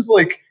 man, this is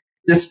like,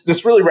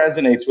 this really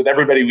resonates with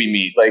everybody we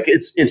meet. Like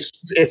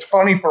it's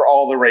funny for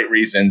all the right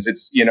reasons.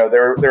 It's,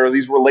 there are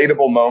these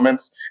relatable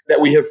moments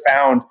that we have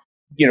found,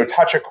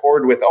 touch a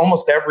chord with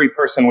almost every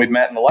person we've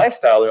met in the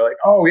lifestyle. They're like,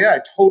 oh yeah, I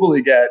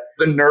totally get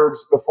the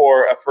nerves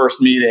before a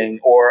first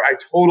meeting, or I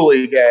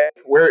totally get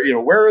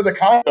where are the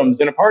condoms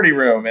in a party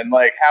room, and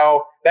like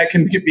how that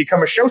can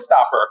become a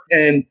showstopper.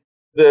 And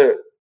the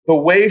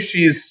way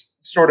she's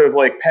sort of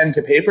like pen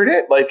to papered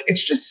it, like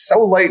it's just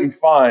so light and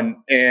fun.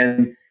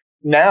 And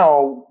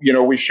now,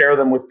 we share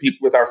them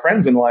with our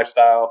friends in the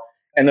lifestyle,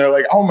 and they're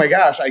like, oh my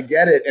gosh, I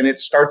get it. And it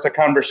starts a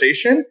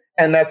conversation.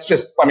 And that's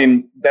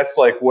that's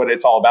like what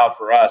it's all about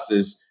for us,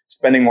 is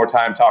spending more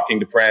time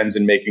talking to friends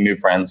and making new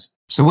friends.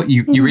 So what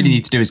you really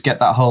need to do is get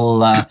that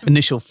whole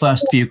initial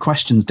first few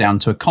questions down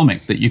to a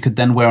comic that you could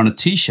then wear on a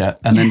t-shirt,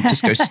 and then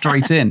just go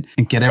straight in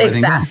and get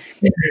everything done.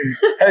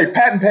 Hey,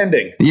 patent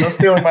pending. No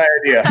stealing my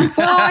idea.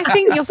 Well, I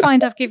think you'll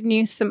find I've given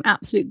you some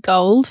absolute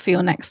gold for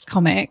your next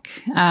comic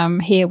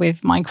here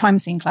with my Crime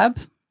Scene Club.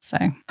 So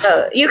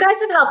you guys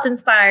have helped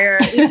inspire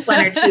at least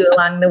one or two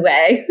along the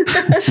way.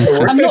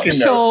 I'm not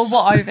sure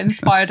what I've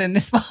inspired in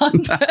this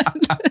one.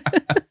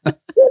 But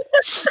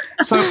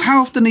So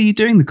how often are you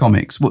doing the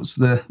comics? What's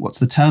the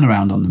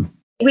turnaround on them?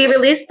 We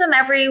release them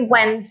every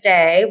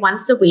Wednesday,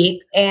 once a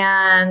week.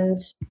 And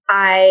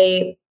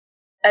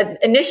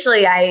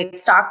initially I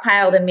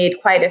stockpiled and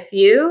made quite a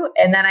few,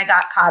 and then I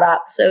got caught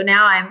up. So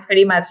now I'm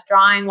pretty much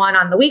drawing one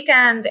on the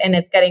weekend, and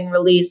it's getting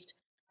released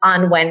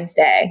on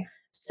Wednesday.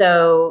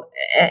 So,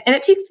 and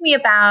it takes me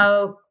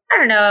about, I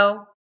don't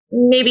know,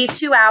 maybe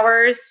 2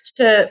 hours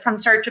from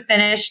start to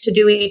finish to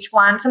do each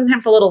one,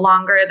 sometimes a little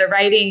longer. The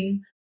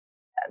writing,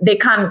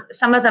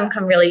 some of them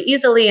come really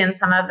easily, and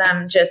some of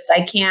them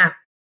I can't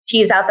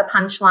tease out the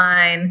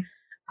punchline.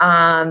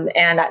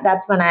 And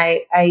that's when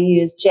I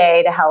use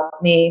Jay to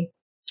help me,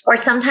 or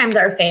sometimes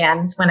our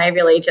fans, when I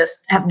really just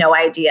have no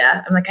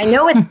idea. I'm like, I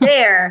know it's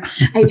there.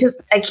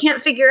 I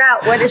can't figure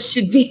out what it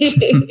should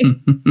be.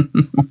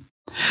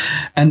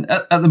 And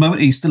at the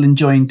moment, are you still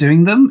enjoying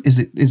doing them? Is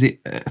it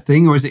a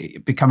thing, or is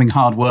it becoming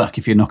hard work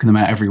if you're knocking them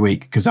out every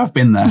week? Because I've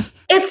been there.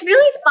 It's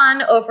really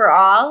fun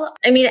overall.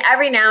 I mean,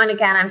 every now and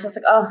again, I'm just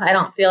like, oh, I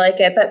don't feel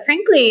like it. But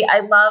frankly, I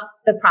love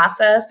the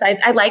process.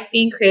 I like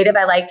being creative.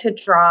 I like to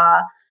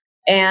draw.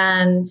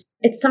 And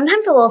it's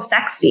sometimes a little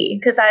sexy,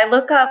 because I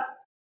look up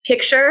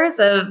pictures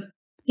of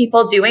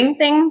people doing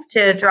things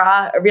to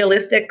draw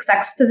realistic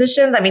sex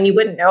positions. I mean, you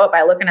wouldn't know it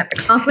by looking at the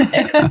comics,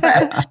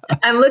 but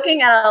I'm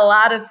looking at a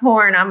lot of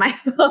porn on my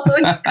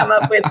phone to come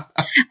up with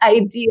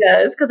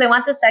ideas, because I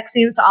want the sex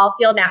scenes to all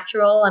feel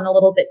natural and a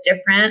little bit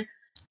different.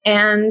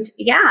 And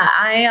yeah,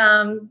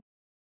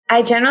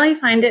 I generally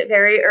find it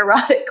very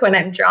erotic when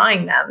I'm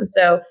drawing them.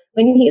 So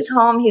when he's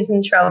home, he's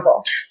in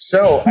trouble.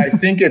 So I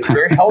think it's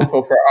very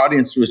helpful for our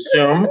audience to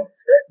assume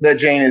that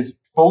Jane is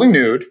fully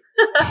nude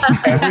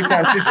every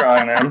time she's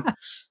drawing them,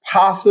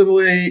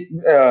 possibly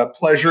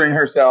pleasuring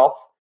herself.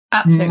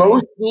 Absolutely.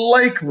 Most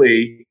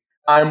likely,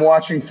 I'm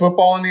watching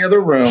football in the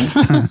other room,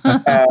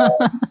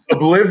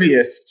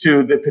 oblivious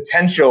to the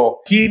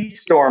potential heat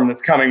storm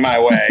that's coming my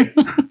way.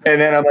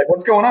 And then I'm like,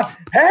 what's going on?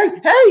 Hey,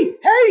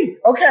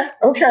 okay.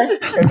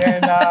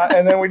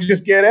 And then we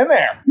just get in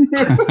there.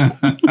 That's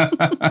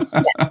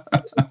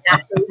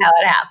how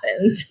it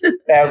happens.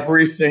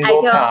 Every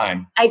single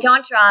time. I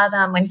don't draw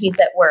them when he's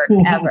at work,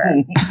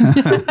 ever.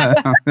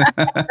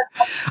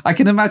 I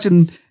can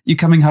imagine you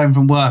coming home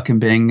from work and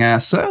being,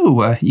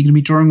 so you going to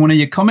be drawing one of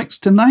your comics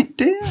tonight,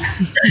 dear?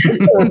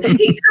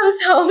 He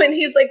comes home and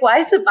he's like, why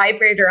is the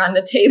vibrator on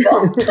the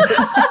table?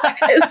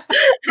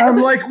 I'm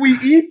like, we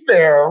eat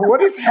there.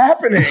 What is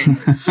happening?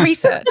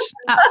 Research.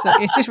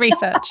 Absolutely. It's just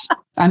research.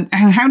 And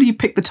how do you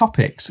pick the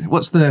topics?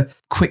 What's the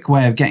quick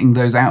way of getting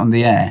those out on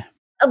the air?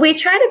 We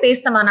try to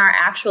base them on our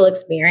actual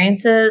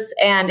experiences.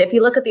 And if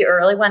you look at the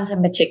early ones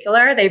in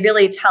particular, they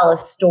really tell a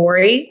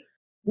story.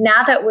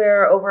 Now that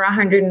we're over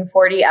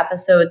 140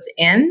 episodes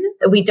in,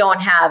 we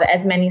don't have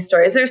as many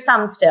stories. There's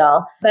some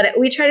still, but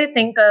we try to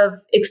think of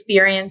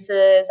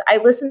experiences. I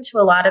listen to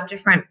a lot of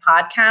different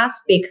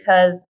podcasts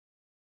because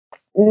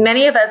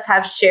many of us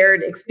have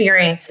shared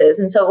experiences.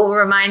 And so it will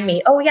remind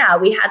me, oh yeah,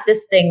 we had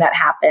this thing that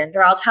happened,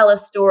 or I'll tell a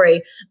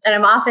story. And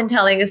I'm often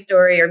telling a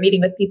story or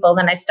meeting with people.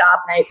 Then I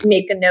stop and I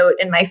make a note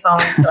in my phone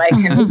so I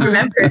can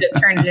remember to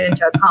turn it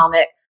into a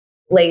comic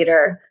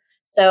later.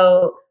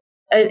 So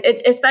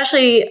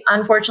especially,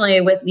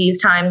 unfortunately, with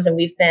these times, and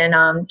we've been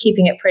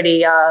keeping it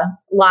pretty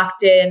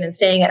locked in and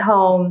staying at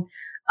home,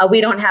 we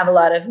don't have a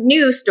lot of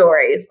new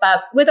stories.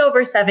 But with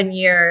over 7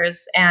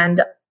 years,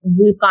 and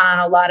we've gone on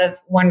a lot of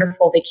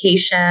wonderful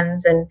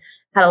vacations and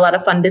had a lot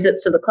of fun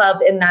visits to the club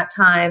in that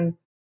time,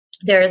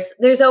 there's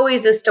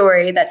always a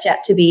story that's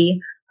yet to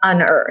be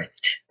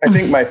unearthed. I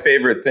think my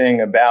favorite thing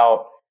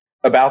about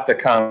the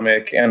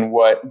comic and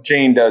what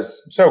Jane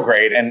does so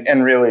great,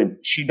 and really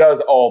she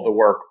does all the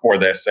work for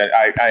this.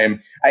 I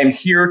am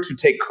here to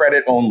take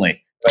credit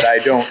only, but I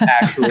don't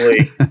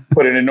actually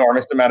put an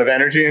enormous amount of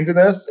energy into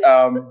this,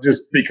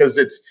 just because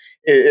it's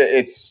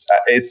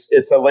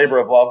a labor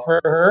of love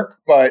for her.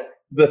 But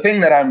the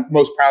thing that I'm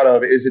most proud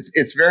of is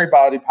it's very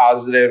body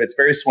positive. It's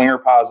very swinger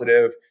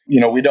positive. You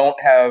know, we don't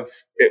have,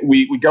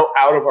 we go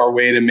out of our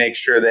way to make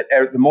sure that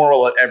the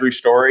moral of every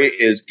story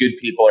is good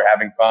people are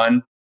having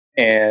fun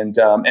and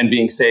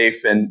being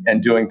safe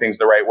and doing things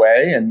the right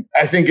way. And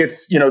I think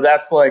it's, you know,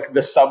 that's like the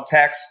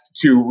subtext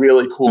to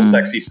really cool,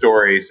 sexy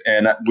stories.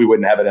 And we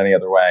wouldn't have it any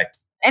other way.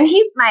 And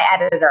he's my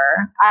editor.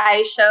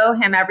 I show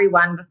him every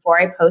one before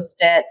I post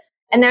it.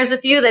 And there's a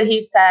few that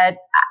he said,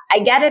 I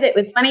get it. It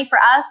was funny for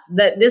us,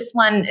 but this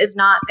one is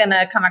not going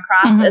to come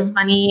across as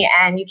funny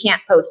and you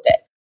can't post it.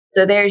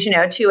 So there's,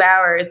 2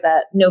 hours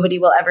that nobody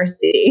will ever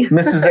see.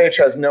 Mrs. H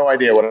has no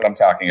idea what I'm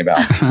talking about.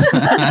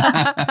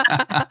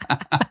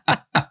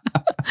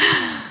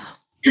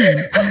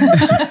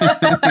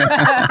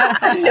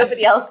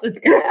 Nobody else is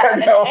going to.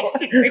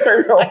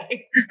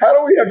 How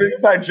do we have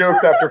inside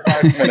jokes after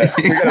 5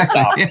 minutes?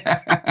 Exactly. We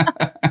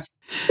gotta stop.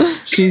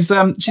 She's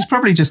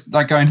probably just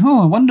like going,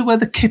 oh, I wonder where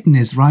the kitten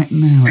is right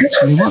now,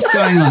 actually. What's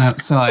going on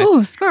outside?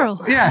 Oh,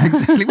 squirrel. Yeah,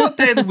 exactly. What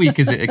day of the week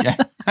is it again?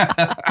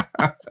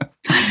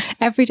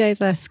 Every day is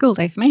a school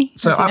day for me.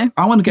 So I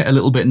want to get a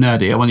little bit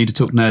nerdy. I want you to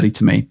talk nerdy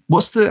to me.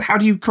 How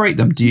do you create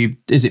them?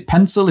 Is it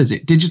pencil? Is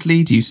it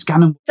digitally? Do you scan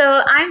them? So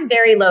I'm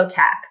very low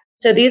tech.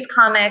 So these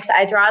comics,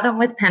 I draw them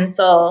with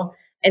pencil,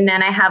 and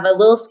then I have a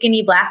little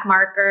skinny black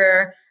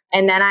marker,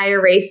 and then I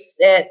erase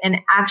it. And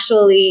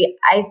actually,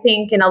 I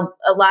think in a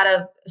lot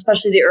of,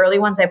 especially the early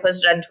ones I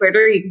posted on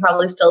Twitter, you can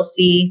probably still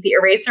see the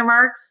eraser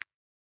marks.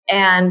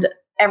 And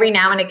every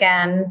now and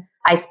again,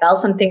 I spell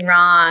something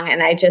wrong,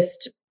 and I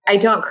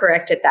don't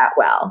correct it that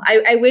well.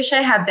 I wish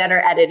I had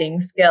better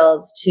editing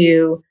skills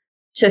to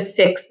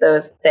fix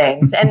those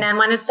things. And then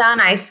when it's done,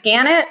 I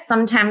scan it.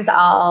 Sometimes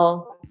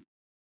I'll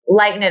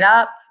lighten it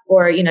up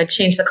or,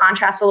 change the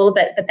contrast a little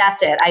bit, but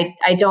that's it.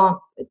 I don't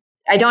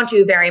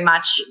do very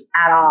much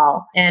at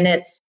all. And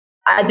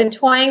I've been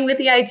toying with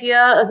the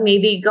idea of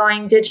maybe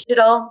going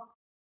digital,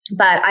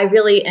 but I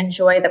really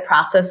enjoy the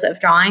process of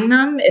drawing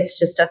them. It's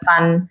just a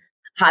fun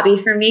hobby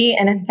for me.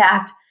 And in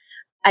fact,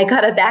 I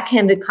got a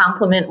backhanded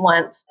compliment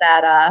once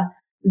that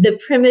the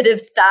primitive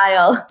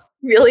style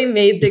really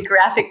made the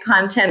graphic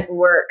content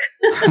work.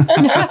 And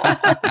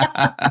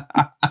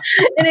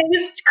it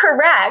was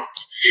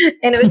correct.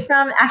 And it was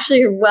from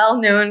actually a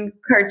well-known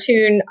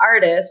cartoon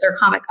artist or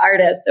comic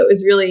artist. So it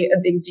was really a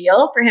big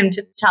deal for him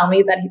to tell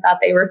me that he thought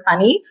they were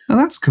funny. Oh,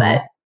 that's cool.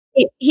 But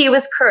he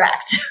was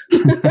correct.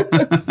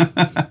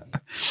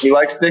 He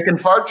likes dick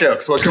and fart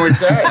jokes. What can we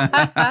say?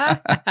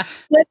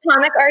 The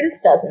comic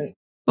artist doesn't.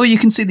 Well, you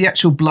can see the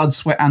actual blood,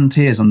 sweat, and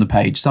tears on the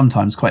page,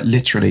 sometimes quite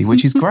literally,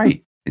 which is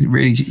great. It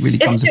really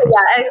comes across.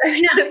 Yeah,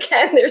 every now and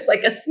again, there's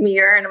like a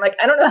smear, and I'm like,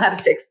 I don't know how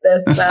to fix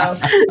this, so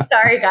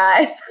sorry,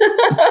 guys.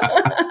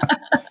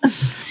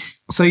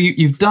 So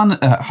you've done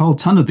a whole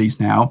ton of these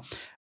now,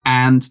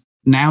 and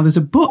now there's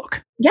a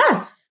book.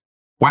 Yes.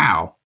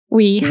 Wow.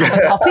 We have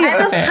a copy of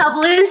it. I'm a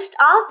published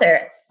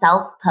author,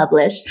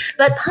 self-published,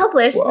 but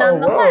published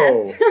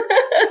nonetheless.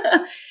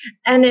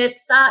 And it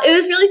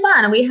was really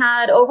fun. We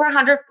had over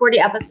 140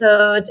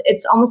 episodes.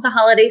 It's almost a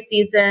holiday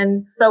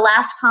season. The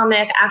last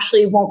comic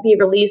actually won't be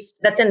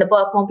released. That's in the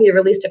book. Won't be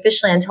released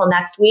officially until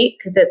next week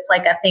because it's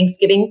like a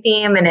Thanksgiving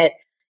theme, and it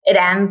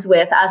ends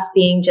with us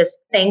being just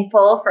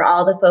thankful for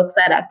all the folks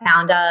that have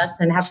found us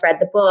and have read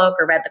the book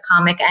or read the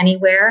comic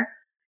anywhere.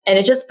 And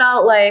it just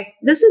felt like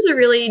this is a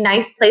really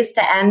nice place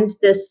to end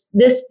this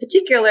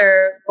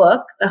particular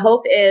book. The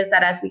hope is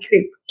that as we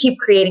keep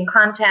creating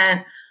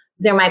content,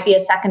 there might be a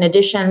second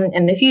edition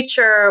in the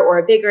future or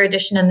a bigger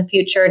edition in the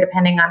future,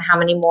 depending on how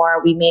many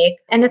more we make.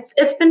 And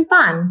it's been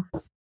fun.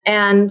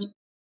 And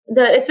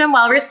it's been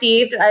well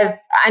received.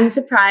 I'm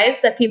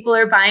surprised that people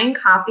are buying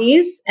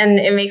copies, and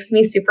it makes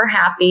me super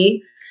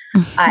happy.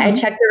 I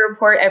check the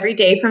report every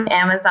day from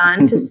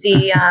Amazon to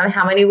see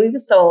how many we've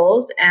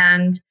sold,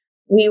 and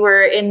we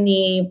were in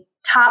the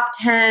top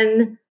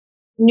 10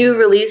 new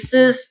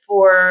releases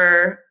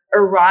for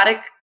erotic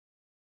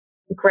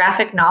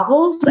graphic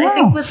novels. Wow. I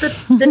think was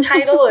the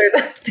title or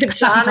the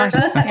genre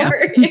that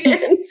we're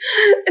in.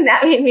 And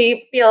that made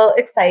me feel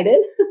excited.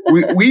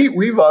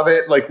 we love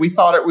it. Like, we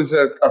thought it was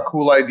a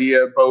cool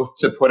idea, both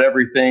to put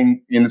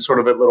everything in sort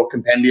of a little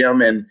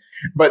compendium,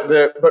 but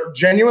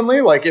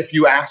genuinely, like, if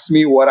you asked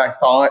me what I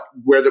thought,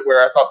 where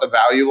I thought the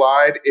value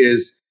lied,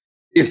 is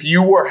if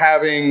you were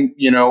having,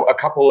 a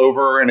couple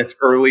over and it's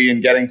early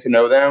and getting to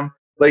know them,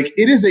 like,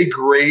 it is a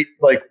great,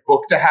 like,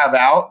 book to have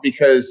out,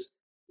 because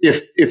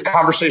if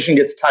conversation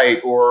gets tight,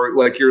 or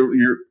like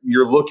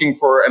you're looking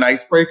for an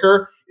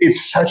icebreaker,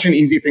 it's such an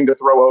easy thing to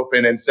throw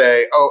open and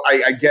say, oh,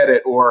 I get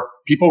it. Or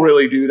people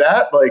really do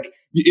that. Like,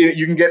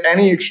 you can get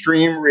any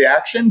extreme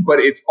reaction, but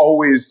it's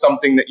always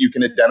something that you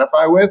can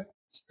identify with.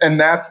 And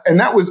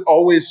that was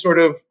always sort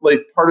of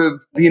like part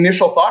of the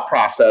initial thought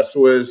process,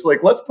 was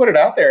like, let's put it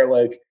out there.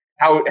 Like,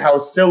 how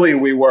silly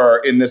we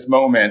were in this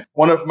moment.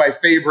 One of my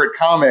favorite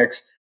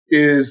comics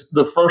is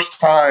the first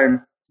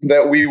time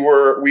that we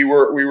were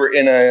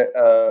in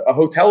a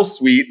hotel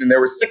suite, and there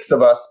were 6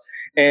 of us,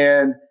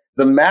 and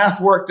the math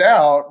worked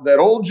out that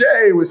old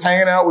Jay was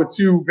hanging out with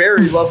 2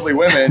 very lovely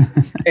women,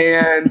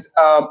 and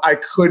I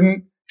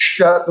couldn't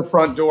shut the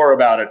front door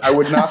about it. I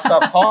would not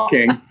stop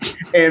talking,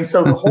 and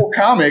so the whole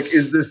comic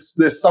is this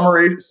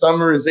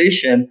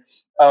summarization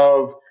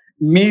of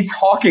me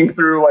talking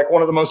through like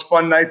one of the most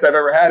fun nights I've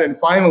ever had, and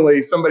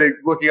finally somebody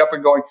looking up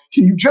and going,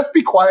 "Can you just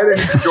be quiet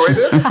and enjoy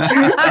this?"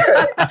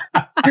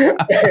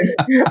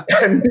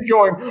 and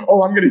going,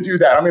 "Oh, I'm going to do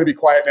that. I'm going to be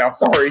quiet now.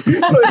 Sorry."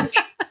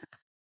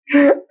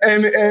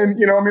 And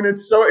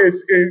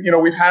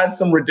we've had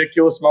some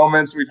ridiculous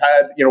moments. We've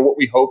had, what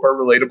we hope are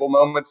relatable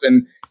moments,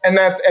 and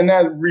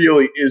that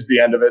really is the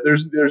end of it.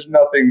 There's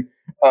nothing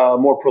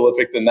more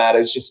prolific than that.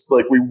 It's just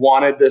like, we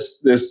wanted this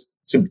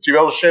to be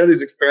able to share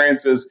these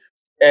experiences,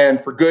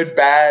 and for good,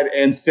 bad,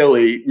 and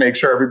silly, make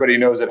sure everybody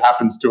knows it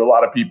happens to a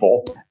lot of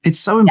people. It's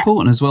so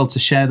important as well to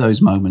share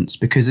those moments,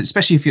 because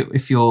especially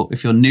if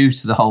you're new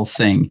to the whole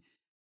thing,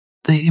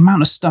 the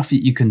amount of stuff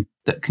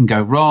that can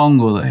go wrong,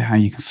 or how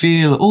you can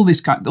feel, all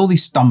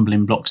these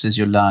stumbling blocks as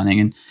you're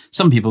learning. And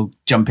some people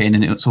jump in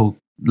and it's all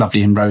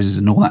lovely and roses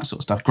and all that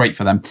sort of stuff. Great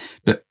for them,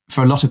 but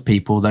for a lot of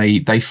people,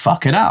 they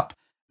fuck it up.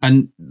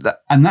 And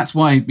that's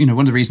why, one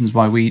of the reasons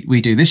why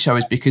we do this show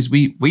is because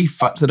we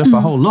fucked it up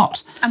a whole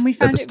lot. And we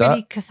found it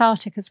really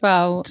cathartic as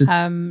well,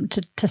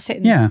 to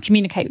sit and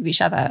communicate with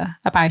each other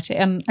about it.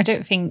 And I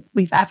don't think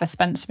we've ever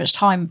spent so much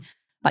time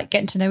like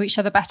getting to know each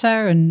other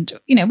better. And,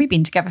 we've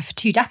been together for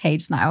 2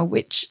 decades now,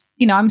 which,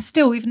 I'm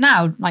still even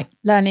now like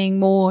learning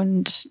more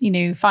and,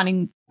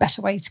 finding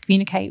better ways to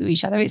communicate with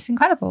each other. It's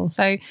incredible.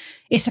 So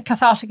it's a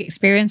cathartic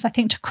experience, I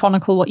think, to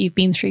chronicle what you've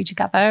been through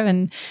together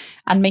and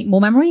make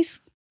more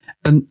memories.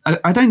 And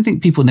I don't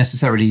think people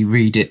necessarily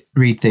read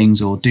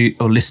things or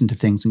listen to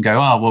things and go,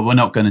 "Oh, well, we're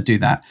not going to do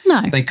that."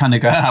 No, they kind of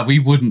go, "We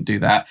wouldn't do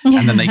that,"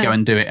 and then they go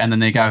and do it, and then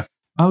they go,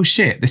 "Oh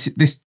shit, this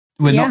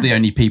we're not the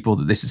only people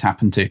that this has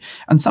happened to."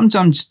 And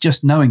sometimes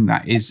just knowing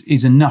that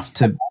is enough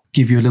to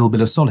give you a little bit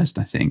of solace,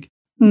 I think.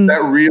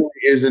 That really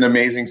is an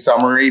amazing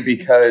summary,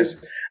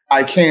 because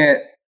I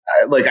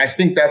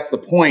think that's the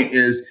point,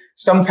 is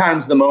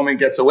sometimes the moment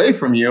gets away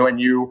from you,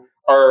 and you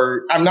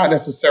are, I'm not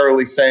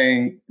necessarily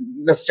saying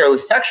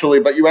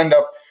sexually, but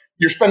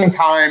you're spending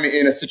time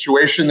in a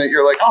situation that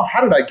you're like, "Oh,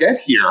 how did I get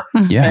here?"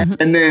 Yeah.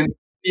 And then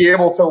be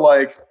able to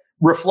like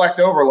reflect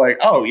over like,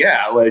 "Oh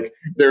yeah, like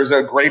there's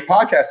a great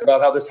podcast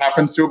about how this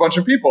happens to a bunch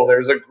of people.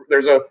 There's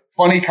a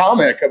funny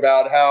comic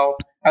about how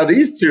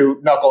these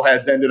 2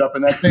 knuckleheads ended up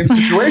in that same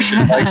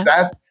situation." Like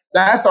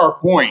that's our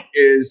point,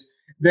 is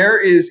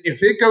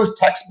if it goes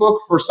textbook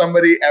for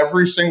somebody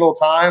every single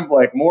time,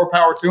 like, more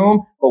power to them,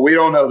 but we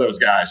don't know those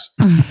guys.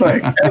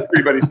 Like,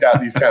 everybody's got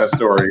these kind of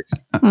stories.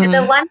 And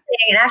the one thing,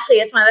 and actually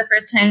it's one of the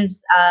first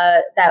times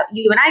that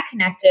you and I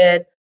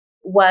connected,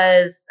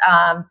 was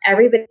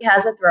everybody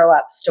has a throw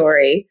up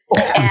story.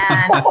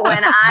 And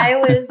when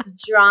I was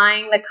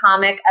drawing the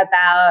comic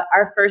about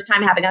our first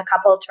time having a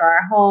couple to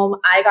our home,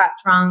 I got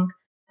drunk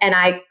and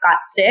I got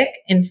sick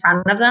in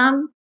front of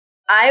them.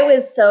 I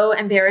was so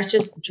embarrassed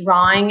just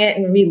drawing it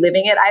and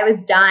reliving it. I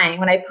was dying.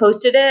 When I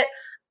posted it,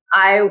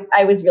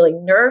 I was really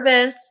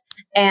nervous.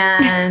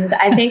 And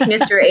I think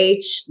Mr.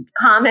 H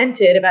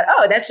commented about,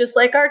 "Oh, that's just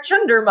like our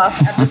Chunder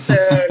Muff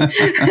episode."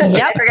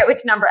 I forget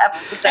which number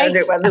episode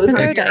it was. It was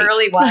like an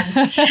early one.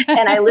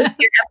 And I listened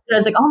to your episode. I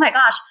was like, "Oh my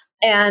gosh."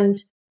 And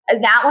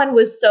that one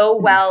was so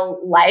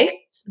well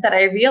liked that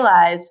I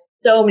realized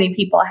so many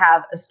people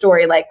have a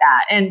story like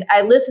that. And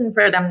I listen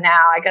for them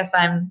now. I guess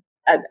I'm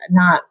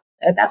not.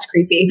 That's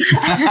creepy.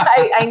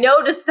 I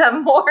notice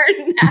them more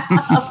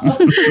now.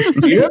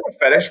 Do you have a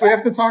fetish we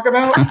have to talk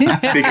about?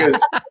 Because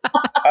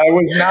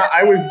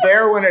I was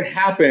there when it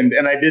happened,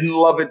 and I didn't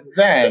love it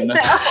then.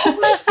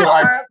 So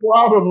I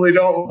probably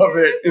don't love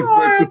it.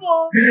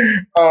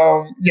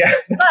 Yeah.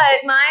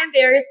 But my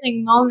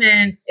embarrassing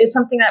moment is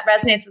something that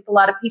resonates with a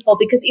lot of people,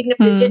 because even if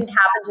it didn't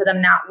happen to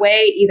them that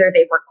way, either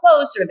they were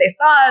close or they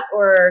saw it,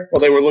 or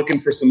they were looking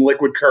for some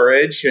liquid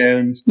courage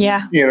and to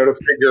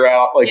figure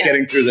out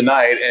getting through the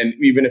night. And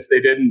even if they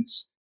didn't,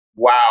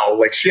 wow,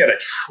 she had a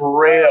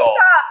trail.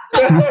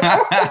 I'm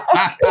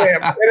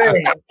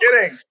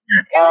kidding.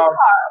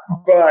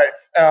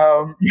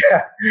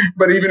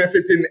 But even if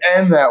it didn't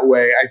end that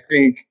way, I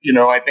think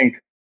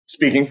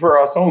speaking for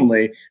us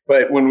only,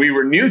 but when we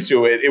were new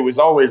to it, it was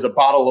always a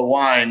bottle of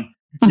wine,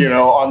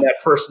 on that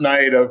first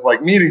night of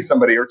meeting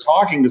somebody or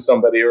talking to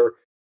somebody or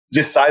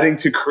deciding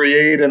to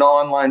create an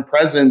online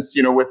presence,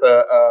 with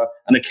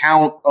an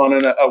account on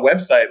a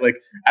website.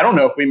 I don't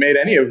know if we made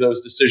any of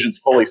those decisions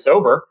fully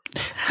sober.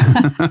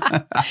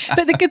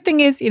 But the good thing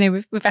is,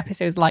 with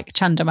episodes like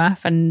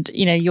Chandramath and,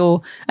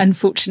 your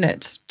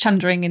unfortunate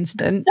chandering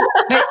incident,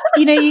 but,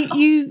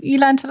 you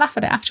learn to laugh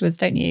at it afterwards,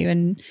 don't you?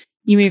 And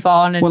you move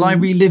on. And I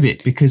relive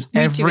it because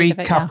every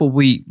couple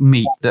we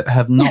meet that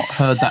have not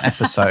heard that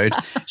episode,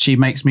 she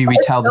makes me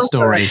retell the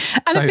story.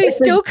 And if they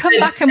still come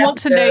back and want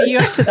to know you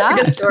after that.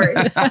 It's a good story.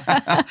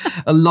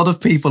 A lot of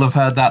people have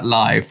heard that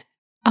live.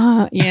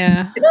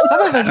 Yeah.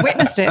 Some of us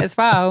witnessed it as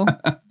well.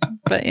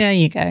 But there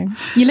you go.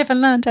 You live and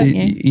learn, don't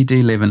you? You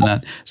do live and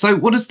learn. So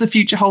what does the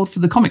future hold for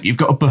the comic? You've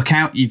got a book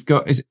out.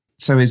 Is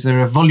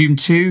there a volume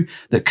 2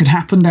 that could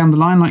happen down the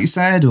line, like you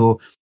said, or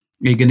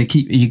are you going to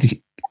are you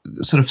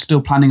sort of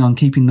still planning on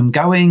keeping them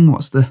going?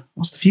 What's the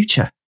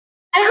future?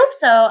 I hope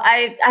so.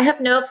 I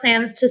have no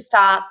plans to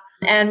stop.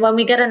 And when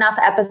we get enough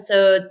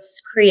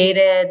episodes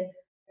created,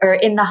 or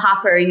in the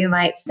hopper, you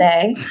might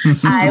say,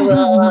 I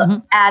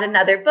will add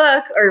another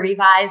book or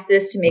revise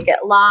this to make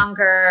it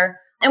longer.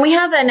 And we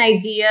have an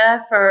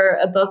idea for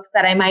a book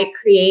that I might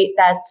create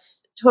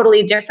that's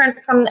totally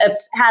different from, it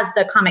has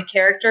the comic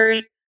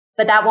characters,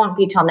 but that won't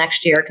be till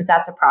next year because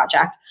that's a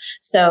project.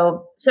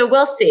 So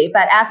we'll see.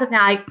 But as of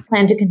now, I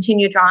plan to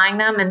continue drawing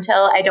them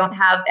until I don't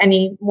have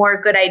any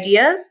more good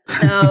ideas.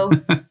 So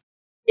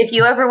if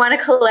you ever want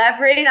to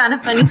collaborate on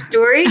a funny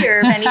story, or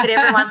if anybody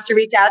ever wants to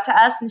reach out to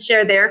us and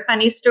share their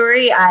funny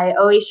story, I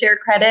always share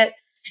credit.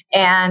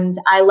 And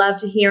I love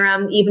to hear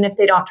them, even if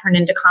they don't turn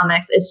into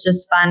comics. It's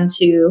just fun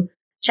to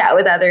chat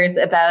with others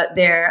about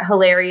their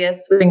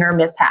hilarious swinger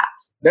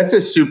mishaps. That's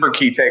a super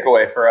key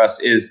takeaway for us,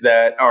 is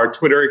that our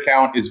Twitter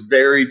account is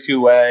very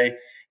two-way.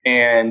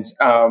 And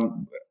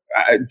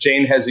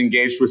Jane has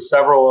engaged with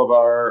several of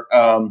our,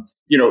 I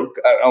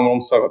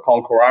almost call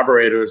them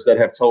corroborators, that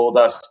have told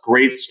us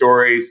great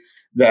stories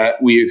that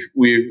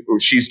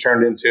she's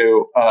turned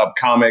into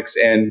comics.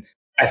 And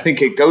I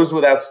think it goes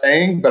without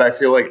saying, but I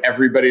feel like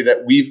everybody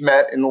that we've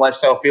met in the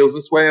lifestyle feels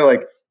this way.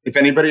 If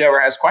anybody ever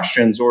has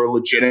questions or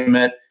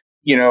legitimate,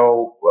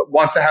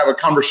 wants to have a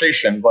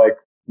conversation,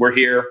 we're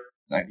here.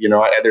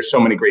 There's so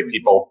many great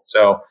people.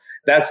 So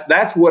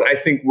that's what I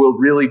think will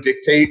really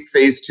dictate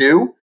phase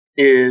 2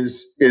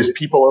 is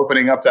people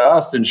opening up to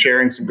us and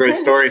sharing some great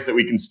stories that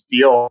we can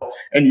steal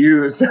and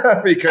use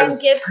because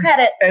and give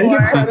credit. I'm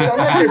not give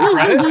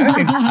credit. I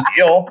can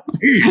steal.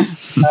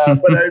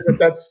 But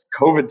that's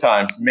COVID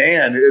times,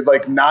 man.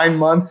 It's 9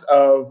 months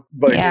of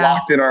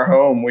locked in our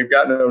home. We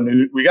got no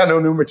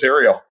new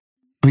material.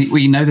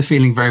 We know the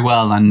feeling very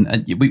well,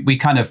 and we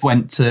kind of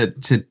went to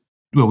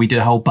we did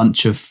a whole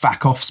bunch of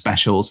Fack Off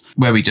specials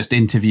where we just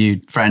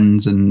interviewed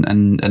friends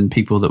and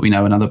people that we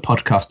know and other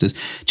podcasters,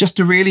 just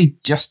to really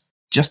just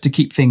to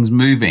keep things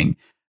moving,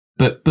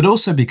 but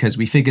also because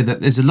we figure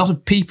that there's a lot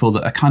of people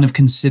that are kind of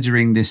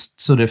considering this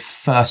sort of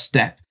first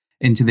step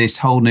into this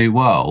whole new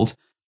world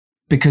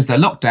because they're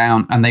locked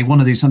down and they want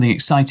to do something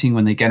exciting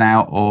when they get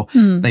out, or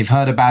they've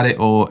heard about it,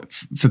 or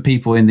for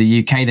people in the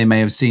UK, they may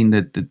have seen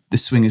the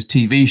Swingers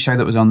TV show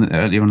that was on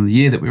earlier on in the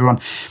year that we were on.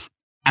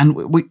 And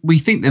we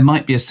think there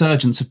might be a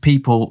surgence of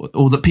people,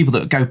 or the people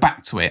that go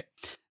back to it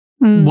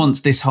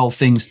once this whole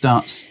thing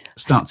starts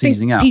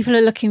easing up. People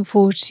are looking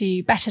forward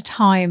to better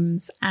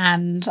times,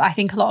 and I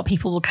think a lot of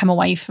people will come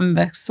away from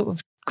the sort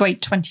of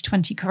great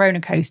 2020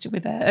 Corona coaster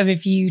with a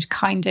reviewed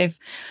kind of,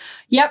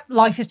 yep,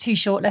 life is too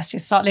short. Let's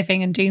just start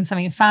living and doing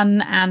something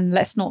fun, and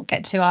let's not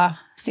get to our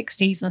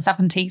 60s and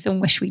 70s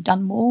and wish we'd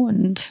done more.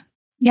 And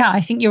yeah,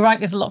 I think you're right.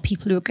 There's a lot of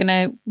people who are going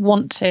to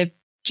want to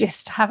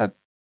just have a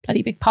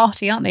bloody big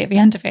party, aren't they, at the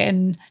end of it,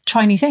 and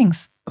try new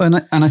things.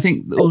 And I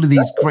think all of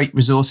these great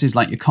resources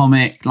like your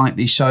comic, like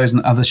these shows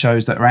and other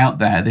shows that are out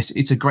there,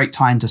 it's a great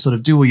time to sort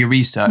of do all your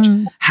research,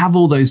 have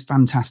all those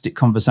fantastic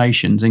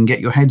conversations and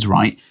get your heads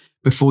right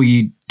before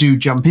you do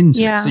jump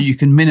into it. So you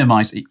can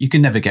minimize it. You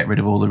can never get rid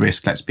of all the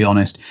risk, let's be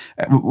honest.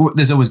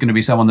 There's always going to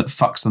be someone that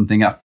fucks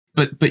something up.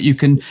 But you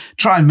can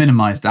try and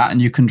minimize that,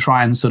 and you can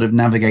try and sort of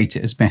navigate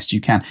it as best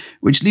you can,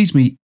 which leads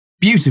me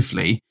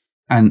beautifully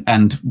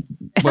and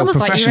it's almost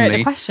like you wrote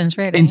the questions,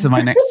 really, into my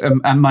next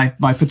and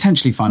my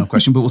potentially final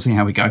question, but we'll see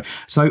how we go.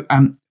 So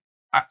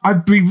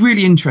I'd be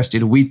really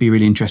interested, or we'd be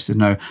really interested to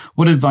know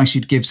what advice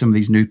you'd give some of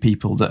these new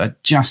people that are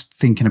just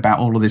thinking about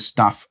all of this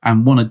stuff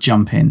and want to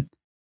jump in.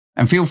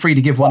 And feel free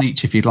to give one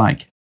each if you'd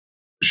like.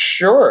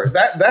 Sure.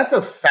 That's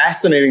a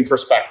fascinating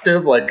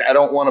perspective. Like, I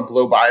don't want to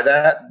blow by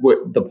that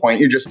with the point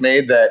you just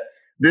made, that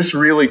this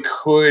really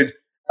could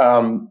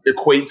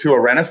equate to a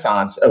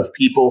renaissance of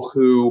people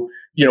who,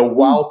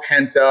 while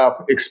pent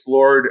up,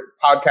 explored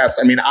podcasts.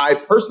 I mean, I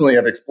personally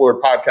have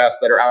explored podcasts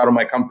that are out of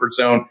my comfort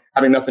zone,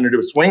 having nothing to do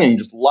with swinging,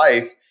 just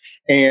life.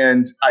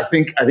 And I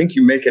think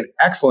you make an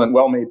excellent,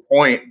 well-made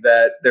point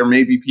that there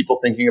may be people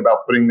thinking about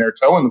putting their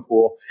toe in the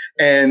pool.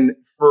 And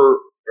for,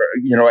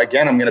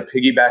 again, I'm going to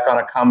piggyback on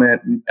a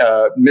comment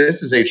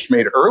Mrs. H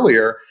made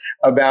earlier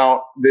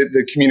about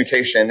the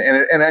communication.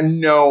 And I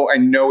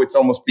know it's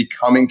almost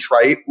becoming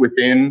trite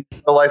within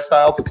the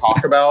lifestyle to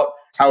talk about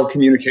how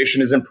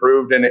communication is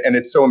improved and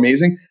it's so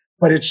amazing,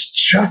 but it's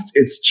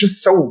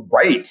just so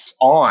right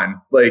on.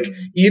 Like,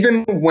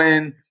 even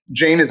when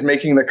Jane is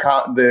making the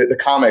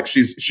comic,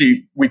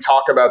 we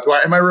talk about,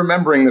 am I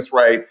remembering this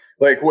right?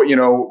 Like,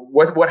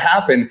 what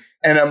happened?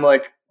 And I'm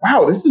like,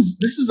 wow, this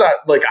is a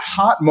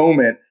hot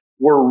moment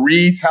we're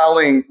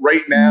retelling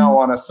right now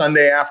on a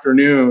Sunday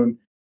afternoon,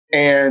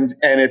 and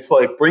it's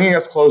like bringing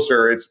us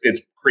closer. It's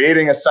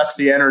creating a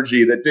sexy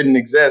energy that didn't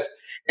exist.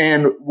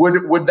 And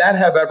would that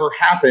have ever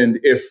happened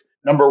if,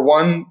 number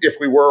one, if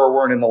we were or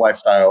weren't in the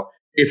lifestyle,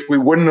 if we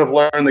wouldn't have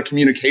learned the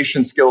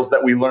communication skills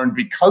that we learned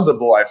because of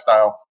the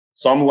lifestyle?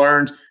 Some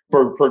learned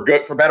for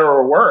good, for better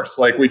or worse.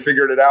 Like, we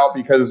figured it out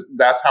because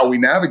that's how we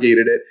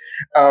navigated it.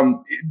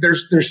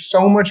 There's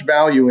so much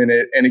value in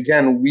it. And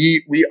again,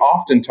 we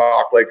often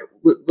talk like,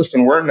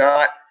 listen, we're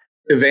not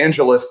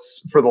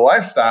evangelists for the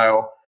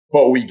lifestyle,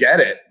 but we get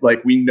it.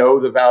 Like, we know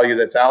the value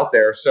that's out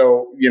there.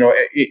 So,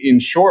 in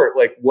short,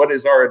 like, what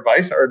is our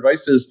advice? Our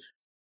advice is,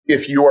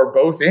 if you are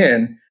both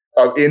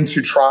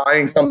into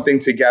trying something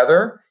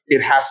together,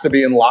 it has to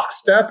be in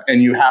lockstep,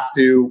 and you have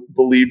to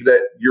believe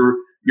that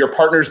your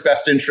partner's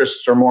best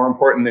interests are more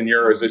important than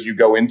yours as you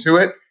go into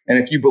it. And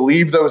if you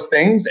believe those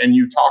things and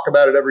you talk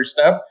about it every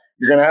step,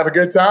 you're going to have a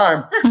good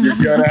time. You're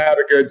going to have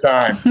a good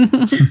time.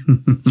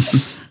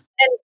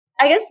 And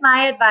I guess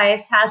my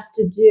advice has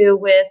to do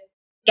with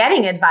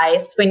getting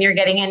advice when you're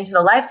getting into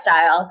the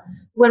lifestyle.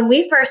 When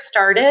we first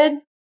started,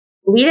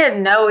 we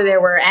didn't know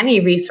there were any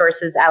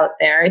resources out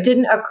there. It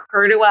didn't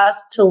occur to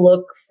us to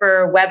look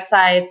for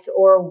websites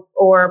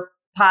or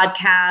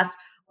podcasts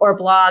or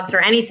blogs or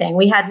anything.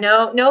 We had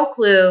no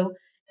clue.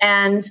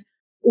 And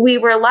we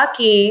were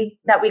lucky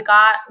that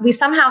we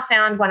somehow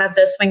found one of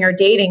the swinger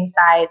dating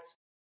sites,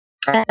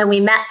 and we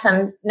met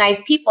some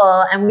nice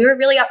people, and we were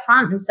really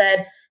upfront and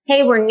said,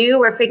 hey, we're new,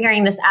 we're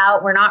figuring this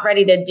out. We're not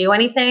ready to do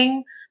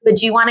anything, but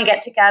do you want to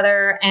get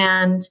together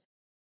and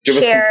give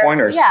share, us some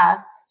pointers?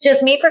 Yeah.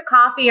 Just meet for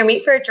coffee or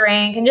meet for a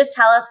drink and just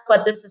tell us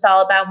what this is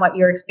all about and what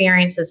your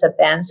experiences have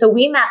been. So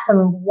we met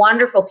some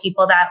wonderful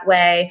people that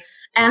way,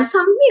 and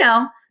some,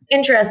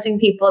 interesting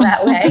people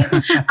that way.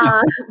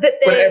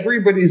 But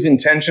everybody's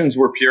intentions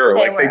were pure.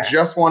 They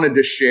just wanted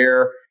to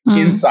share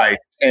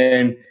insights.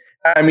 And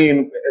I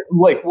mean,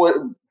 like,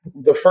 one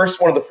of the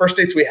first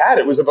dates we had,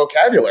 it was a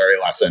vocabulary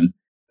lesson.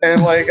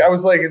 And I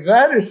was like,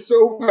 that is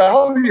so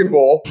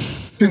valuable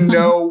to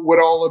know what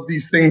all of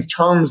these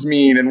terms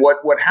mean, and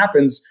what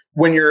happens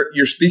when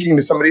you're speaking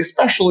to somebody,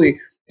 especially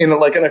in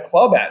a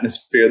club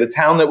atmosphere. The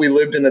town that we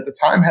lived in at the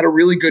time had a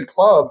really good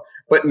club,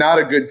 but not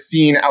a good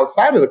scene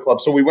outside of the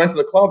club. So we went to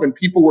the club, and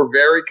people were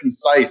very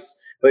concise.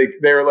 Like,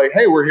 they were like,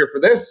 hey, we're here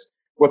for this.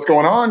 What's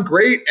going on?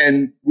 Great.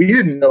 And we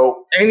didn't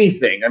know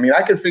anything. I mean,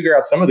 I could figure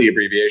out some of the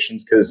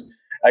abbreviations because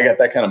I got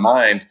that kind of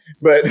mind.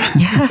 But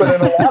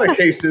in a lot of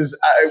cases,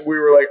 we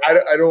were like,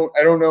 I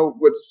don't know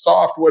what's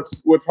soft,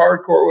 what's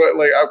hardcore,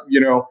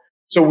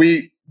 So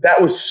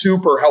that was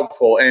super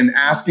helpful. And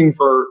asking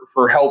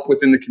for help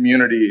within the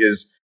community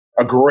is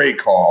a great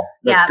call.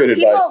 That's good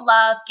advice. People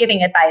love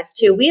giving advice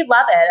too. We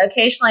love it.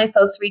 Occasionally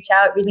folks reach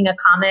out reading a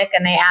comic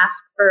and they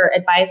ask for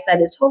advice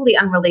that is totally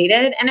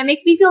unrelated, and it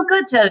makes me feel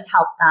good to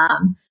help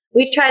them.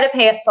 We try to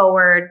pay it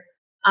forward,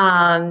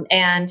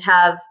 and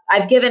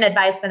I've given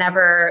advice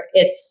whenever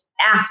it's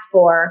asked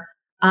for,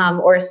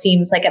 or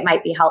seems like it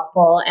might be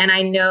helpful. And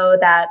I know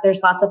that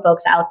there's lots of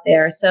folks out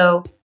there.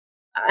 So,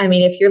 I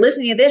mean, if you're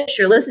listening to this,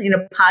 you're listening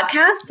to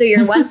podcasts, so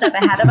you're one step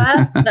ahead of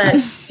us,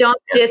 but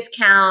don't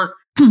discount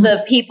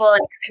the people in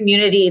your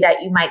community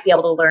that you might be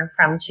able to learn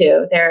from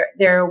too.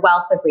 They're a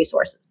wealth of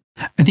resources.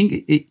 I think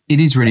it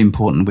is really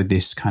important with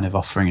this kind of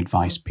offering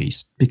advice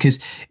piece, because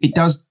it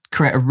does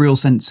create a real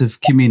sense of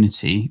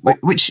community,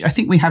 which I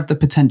think we have the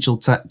potential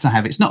to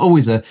have. It's not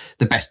always the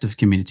best of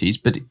communities,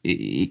 but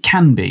it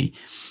can be.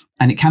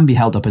 And it can be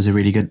held up as in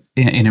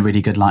a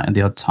really good light at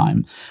the odd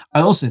time.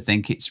 I also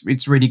think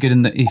it's really good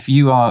in that if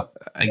you are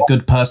a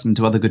good person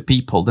to other good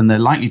people, then they're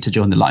likely to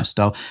join the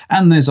lifestyle.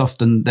 And there's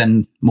often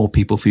then more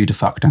people for you to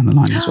fuck down the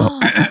line as well.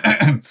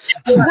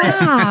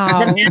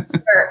 Wow.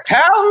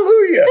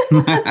 Hallelujah.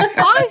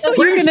 I thought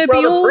you were going to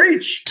be all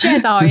preach.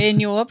 Jedi in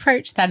your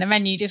approach then, and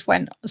then you just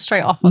went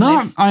straight off on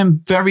this. I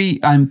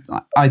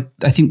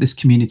think this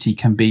community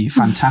can be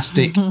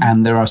fantastic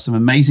and there are some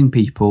amazing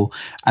people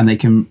and they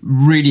can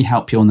really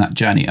help you on that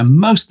journey. And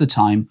most of the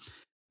time,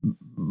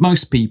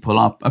 most people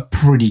are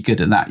pretty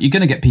good at that. You're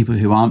going to get people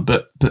who aren't,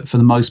 but for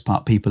the most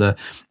part, people are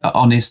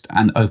honest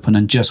and open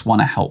and just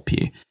want to help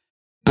you.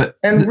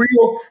 And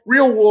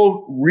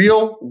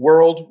real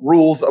world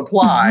rules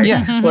apply.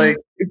 Yes. Like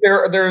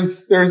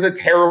there's a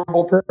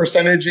terrible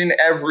percentage in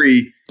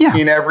every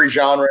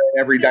genre, in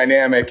every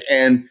dynamic.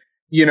 And,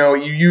 you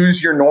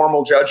use your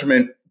normal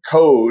judgment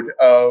code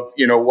of,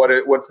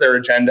 what's their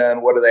agenda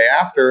and what are they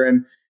after.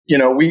 And,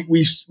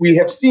 we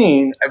have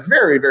seen a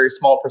very, very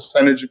small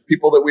percentage of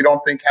people that we don't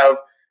think have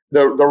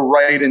the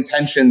right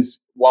intentions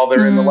while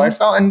they're in the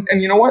lifestyle. And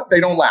you know what? They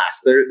don't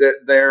last.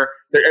 They're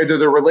either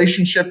the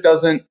relationship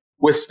doesn't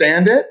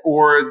withstand it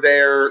or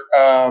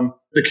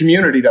the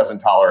community doesn't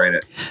tolerate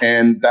it.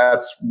 And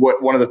that's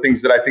one of the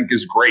things that I think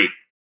is great.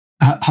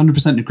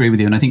 100% agree with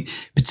you. And I think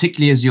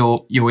particularly as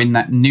you're in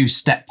that new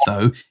step,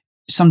 though,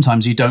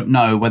 sometimes you don't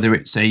know whether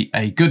it's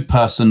a good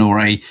person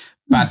or a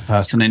bad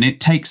person. And it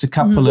takes a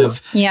couple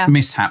of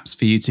mishaps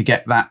for you to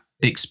get that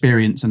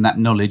experience and that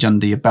knowledge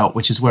under your belt,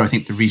 which is where I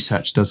think the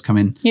research does come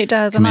in. It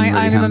does. And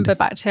I remember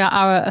back to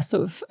our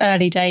sort of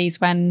early days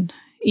when,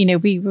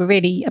 we were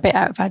really a bit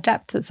out of our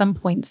depth at some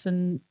points.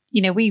 And,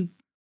 we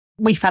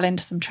fell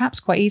into some traps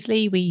quite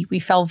easily. We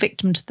fell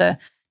victim to the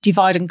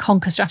divide and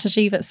conquer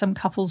strategy that some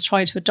couples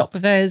try to adopt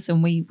with us.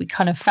 And we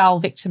kind of fell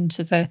victim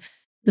to the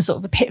sort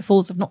of the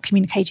pitfalls of not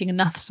communicating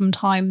enough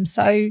sometimes.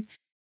 So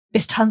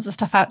there's tons of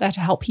stuff out there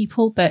to help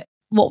people. But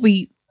what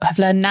we have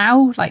learned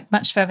now, like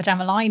much further down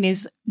the line,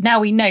 is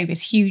now we know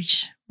this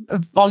huge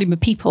volume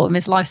of people in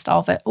this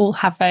lifestyle that all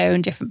have their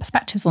own different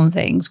perspectives on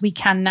things. We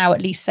can now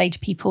at least say to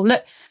people,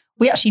 look,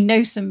 we actually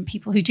know some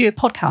people who do a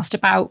podcast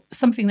about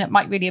something that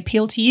might really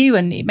appeal to you.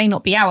 And it may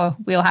not be our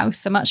wheelhouse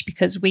so much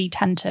because we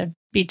tend to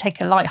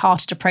take a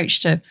lighthearted approach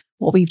to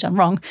what we've done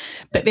wrong.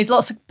 But there's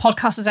lots of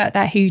podcasters out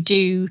there who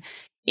do,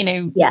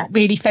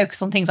 really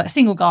focus on things like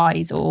single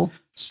guys or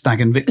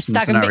stag and vixen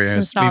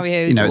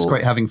scenarios. It's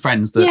great having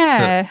friends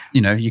that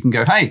you can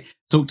go, hey,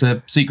 talk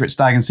to secret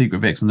stag and secret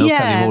vixen. They'll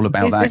tell you all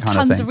about that kind of thing.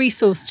 There's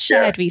tons of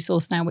shared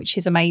resource now, which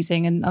is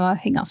amazing. And I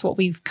think that's what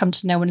we've come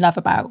to know and love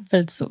about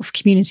the sort of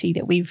community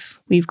that we've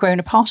grown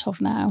a part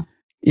of now.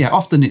 Yeah,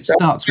 often it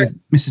starts with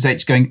Mrs.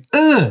 H going,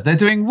 they're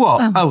doing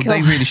what? Oh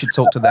they really should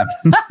talk to them.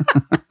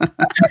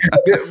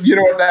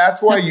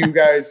 That's why you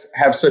guys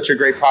have such a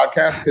great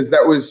podcast, because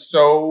that was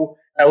so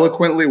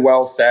eloquently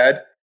well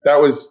said. That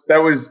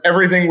was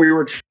everything we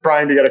were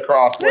trying to get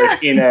across,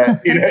 like in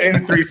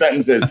 3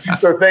 sentences.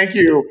 So thank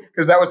you,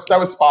 because that was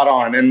spot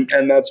on,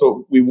 and that's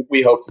what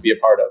we hope to be a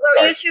part of.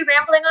 What were you two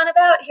rambling on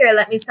about? Here,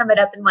 let me sum it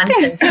up in one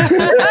sentence.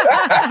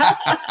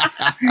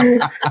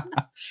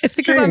 It's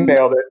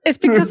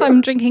because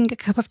I'm drinking a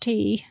cup of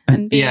tea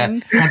and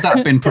being... Yeah, had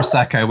that been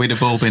Prosecco, we'd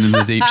have all been in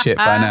the deep shit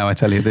by now. I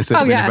tell you, this would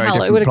have been a very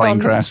different plane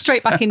crash.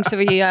 Straight back into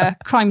the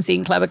crime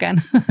scene club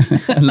again.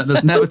 And let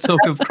us never talk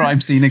of crime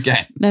scene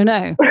again.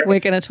 No, we're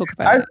going to talk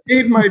about I've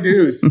paid my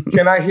dues.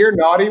 Can I hear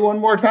naughty one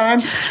more time?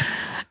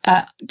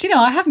 Do you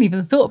know, I haven't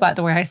even thought about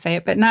the way I say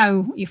it, but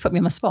now you've put me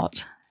on the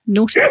spot.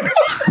 Naughty.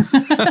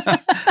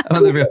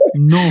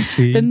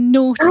 Naughty. The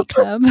naughty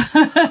club.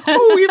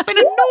 Oh, you've been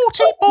a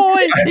naughty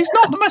boy. He's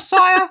not the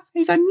Messiah.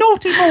 He's a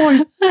naughty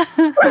boy.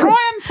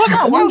 Ryan, put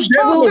that Welsh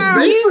tongue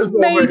down. You've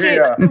made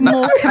it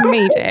more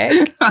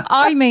comedic.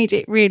 I made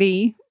it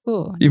really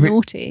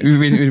naughty.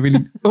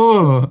 Really.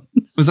 Oh,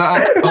 was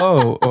that?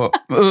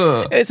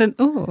 It's an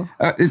oh.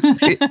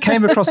 It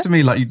came across to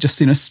me like you'd just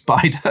seen a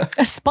spider.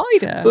 A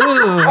spider.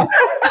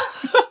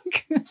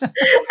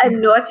 A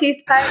naughty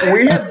spider.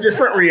 We have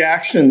different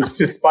reactions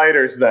to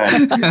spiders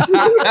then.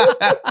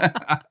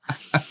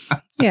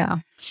 Yeah.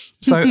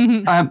 So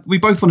we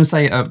both want to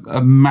say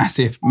a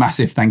massive,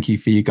 massive thank you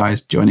for you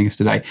guys joining us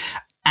today,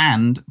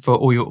 and for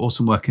all your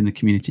awesome work in the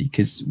community,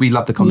 because we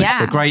love the comics.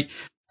 They're great.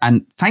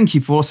 And thank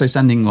you for also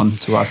sending one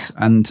to us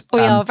and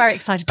we are very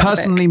excited about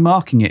personally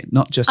marking it,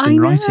 not just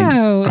in writing. I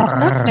know, it's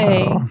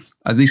lovely.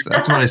 At least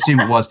that's what I assume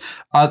it was.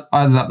 Either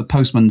that the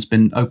postman's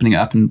been opening it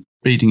up and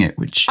reading it,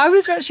 which... I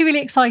was actually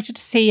really excited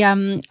to see I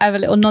have a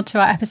little nod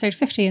to our episode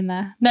 50 in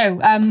there. No,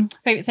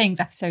 Favourite Things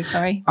episode,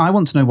 sorry. I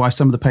want to know why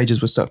some of the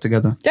pages were stuck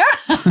together. Don't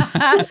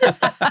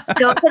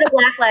put a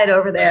black light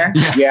over there.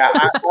 Yeah,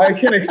 I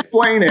can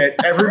explain it.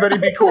 Everybody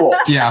be cool.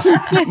 Yeah.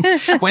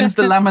 When's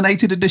the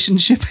laminated edition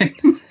shipping?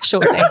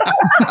 Shortly.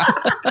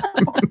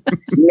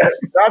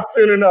 Not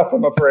soon enough,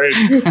 I'm afraid.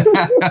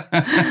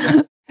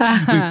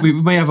 We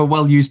may have a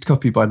well-used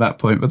copy by that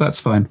point, but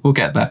that's fine. We'll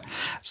get there.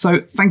 So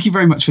thank you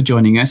very much for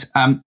joining us.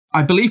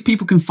 I believe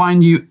people can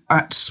find you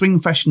at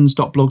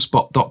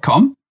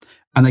swingfessions.blogspot.com,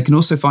 and they can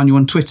also find you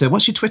on Twitter.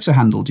 What's your Twitter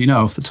handle? Do you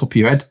know off the top of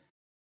your head?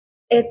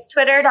 It's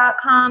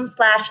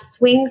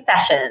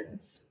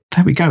twitter.com/swingfessions.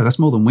 There we go. That's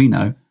more than we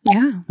know.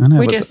 Yeah. I know.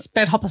 We just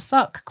bed hopper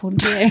suck, according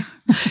to you.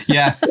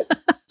 Yeah.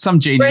 Some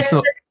genius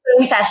thought.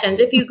 Swingfessions.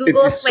 If you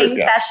Google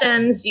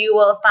Swingfessions, you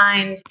will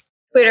find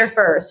Twitter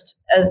first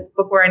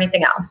before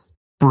anything else.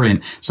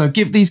 Brilliant. So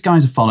give these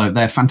guys a follow.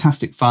 They're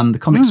fantastic fun. The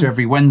comics are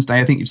every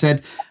Wednesday, I think you've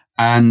said.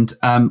 And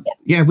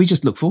we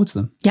just look forward to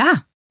them. Yeah.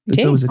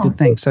 It's always a good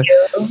thing. So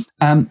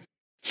thank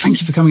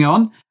you for coming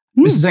on.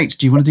 Mrs. H,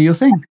 do you want to do your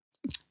thing?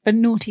 A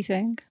naughty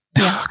thing.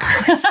 Yeah.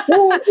 I'm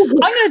going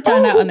to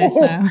turn out on this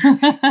now.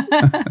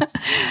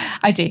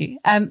 I do.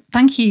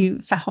 Thank you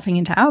for hopping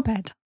into our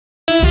bed.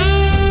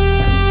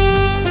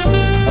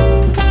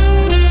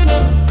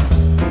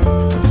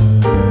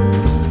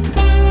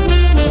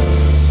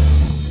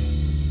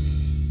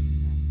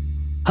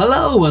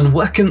 Hello and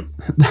welcome.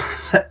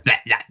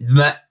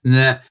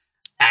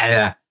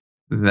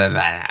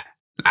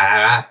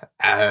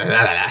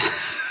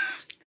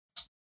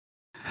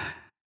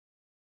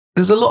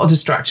 There's a lot of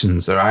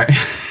distractions, all right?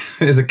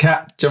 There's a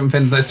cat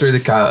jumping through the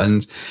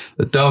curtains.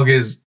 The dog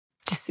is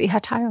Just see her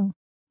tail.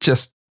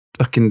 just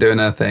fucking doing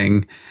her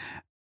thing.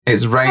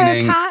 It's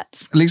raining. Hello,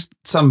 cat. At least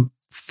some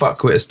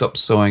fuckwit has stopped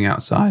sawing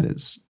outside.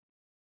 It's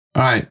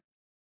all right.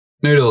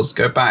 Noodles,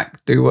 go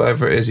back. Do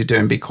whatever it is you're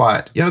doing. Be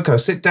quiet. Yoko,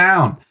 sit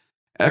down.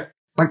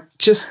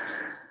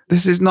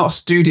 This is not a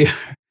studio.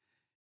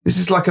 This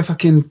is like a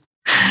fucking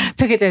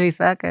Piccadilly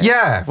Circus.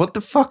 Yeah, what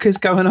the fuck is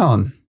going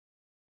on?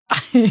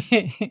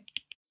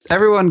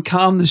 Everyone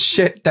calm the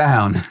shit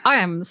down. I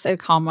am so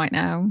calm right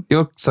now.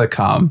 You're so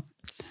calm.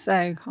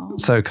 So calm.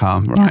 So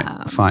calm. Right,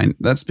 Yeah. fine.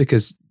 That's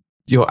because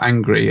you're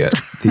angry at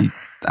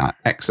that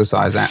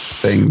exercise app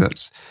thing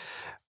that's...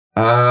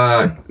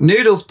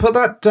 Noodles, put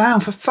that down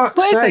for fuck's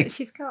What is sake. it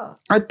she's got?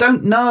 I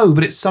don't know,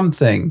 but it's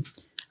something.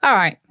 All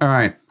right. All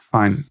right,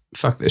 fine.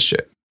 Fuck this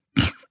shit.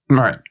 All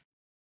right.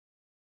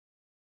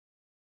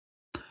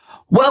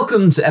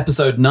 Welcome to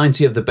episode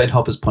 90 of the Bed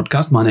Hoppers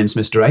podcast. My name's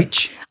Mr.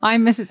 H.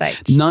 I'm Mrs.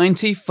 H.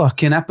 90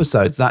 fucking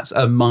episodes. That's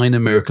a minor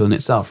miracle in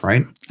itself,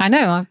 right? I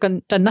know. I've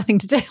done nothing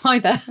to do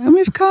either. And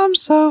we've come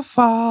so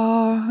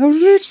far,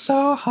 reached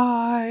so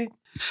high.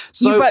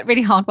 So, You've worked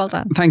really hard. Well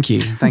done. Thank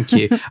you. Thank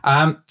you.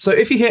 So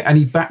if you hear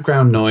any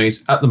background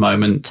noise at the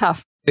moment,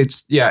 Tough.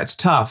 it's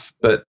tough,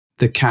 but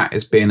the cat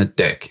is being a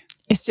dick.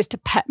 It's just a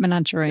pet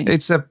menagerie.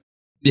 She's on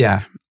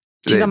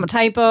the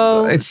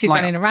table. She's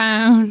running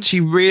around. She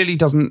really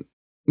doesn't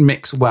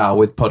mix well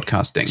with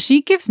podcasting.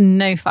 She gives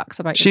no fucks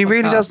about your She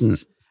really podcast.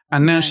 doesn't.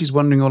 And now she's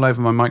wandering all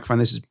over my microphone.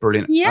 This is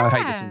brilliant. Yeah. I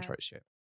hate this intro shit.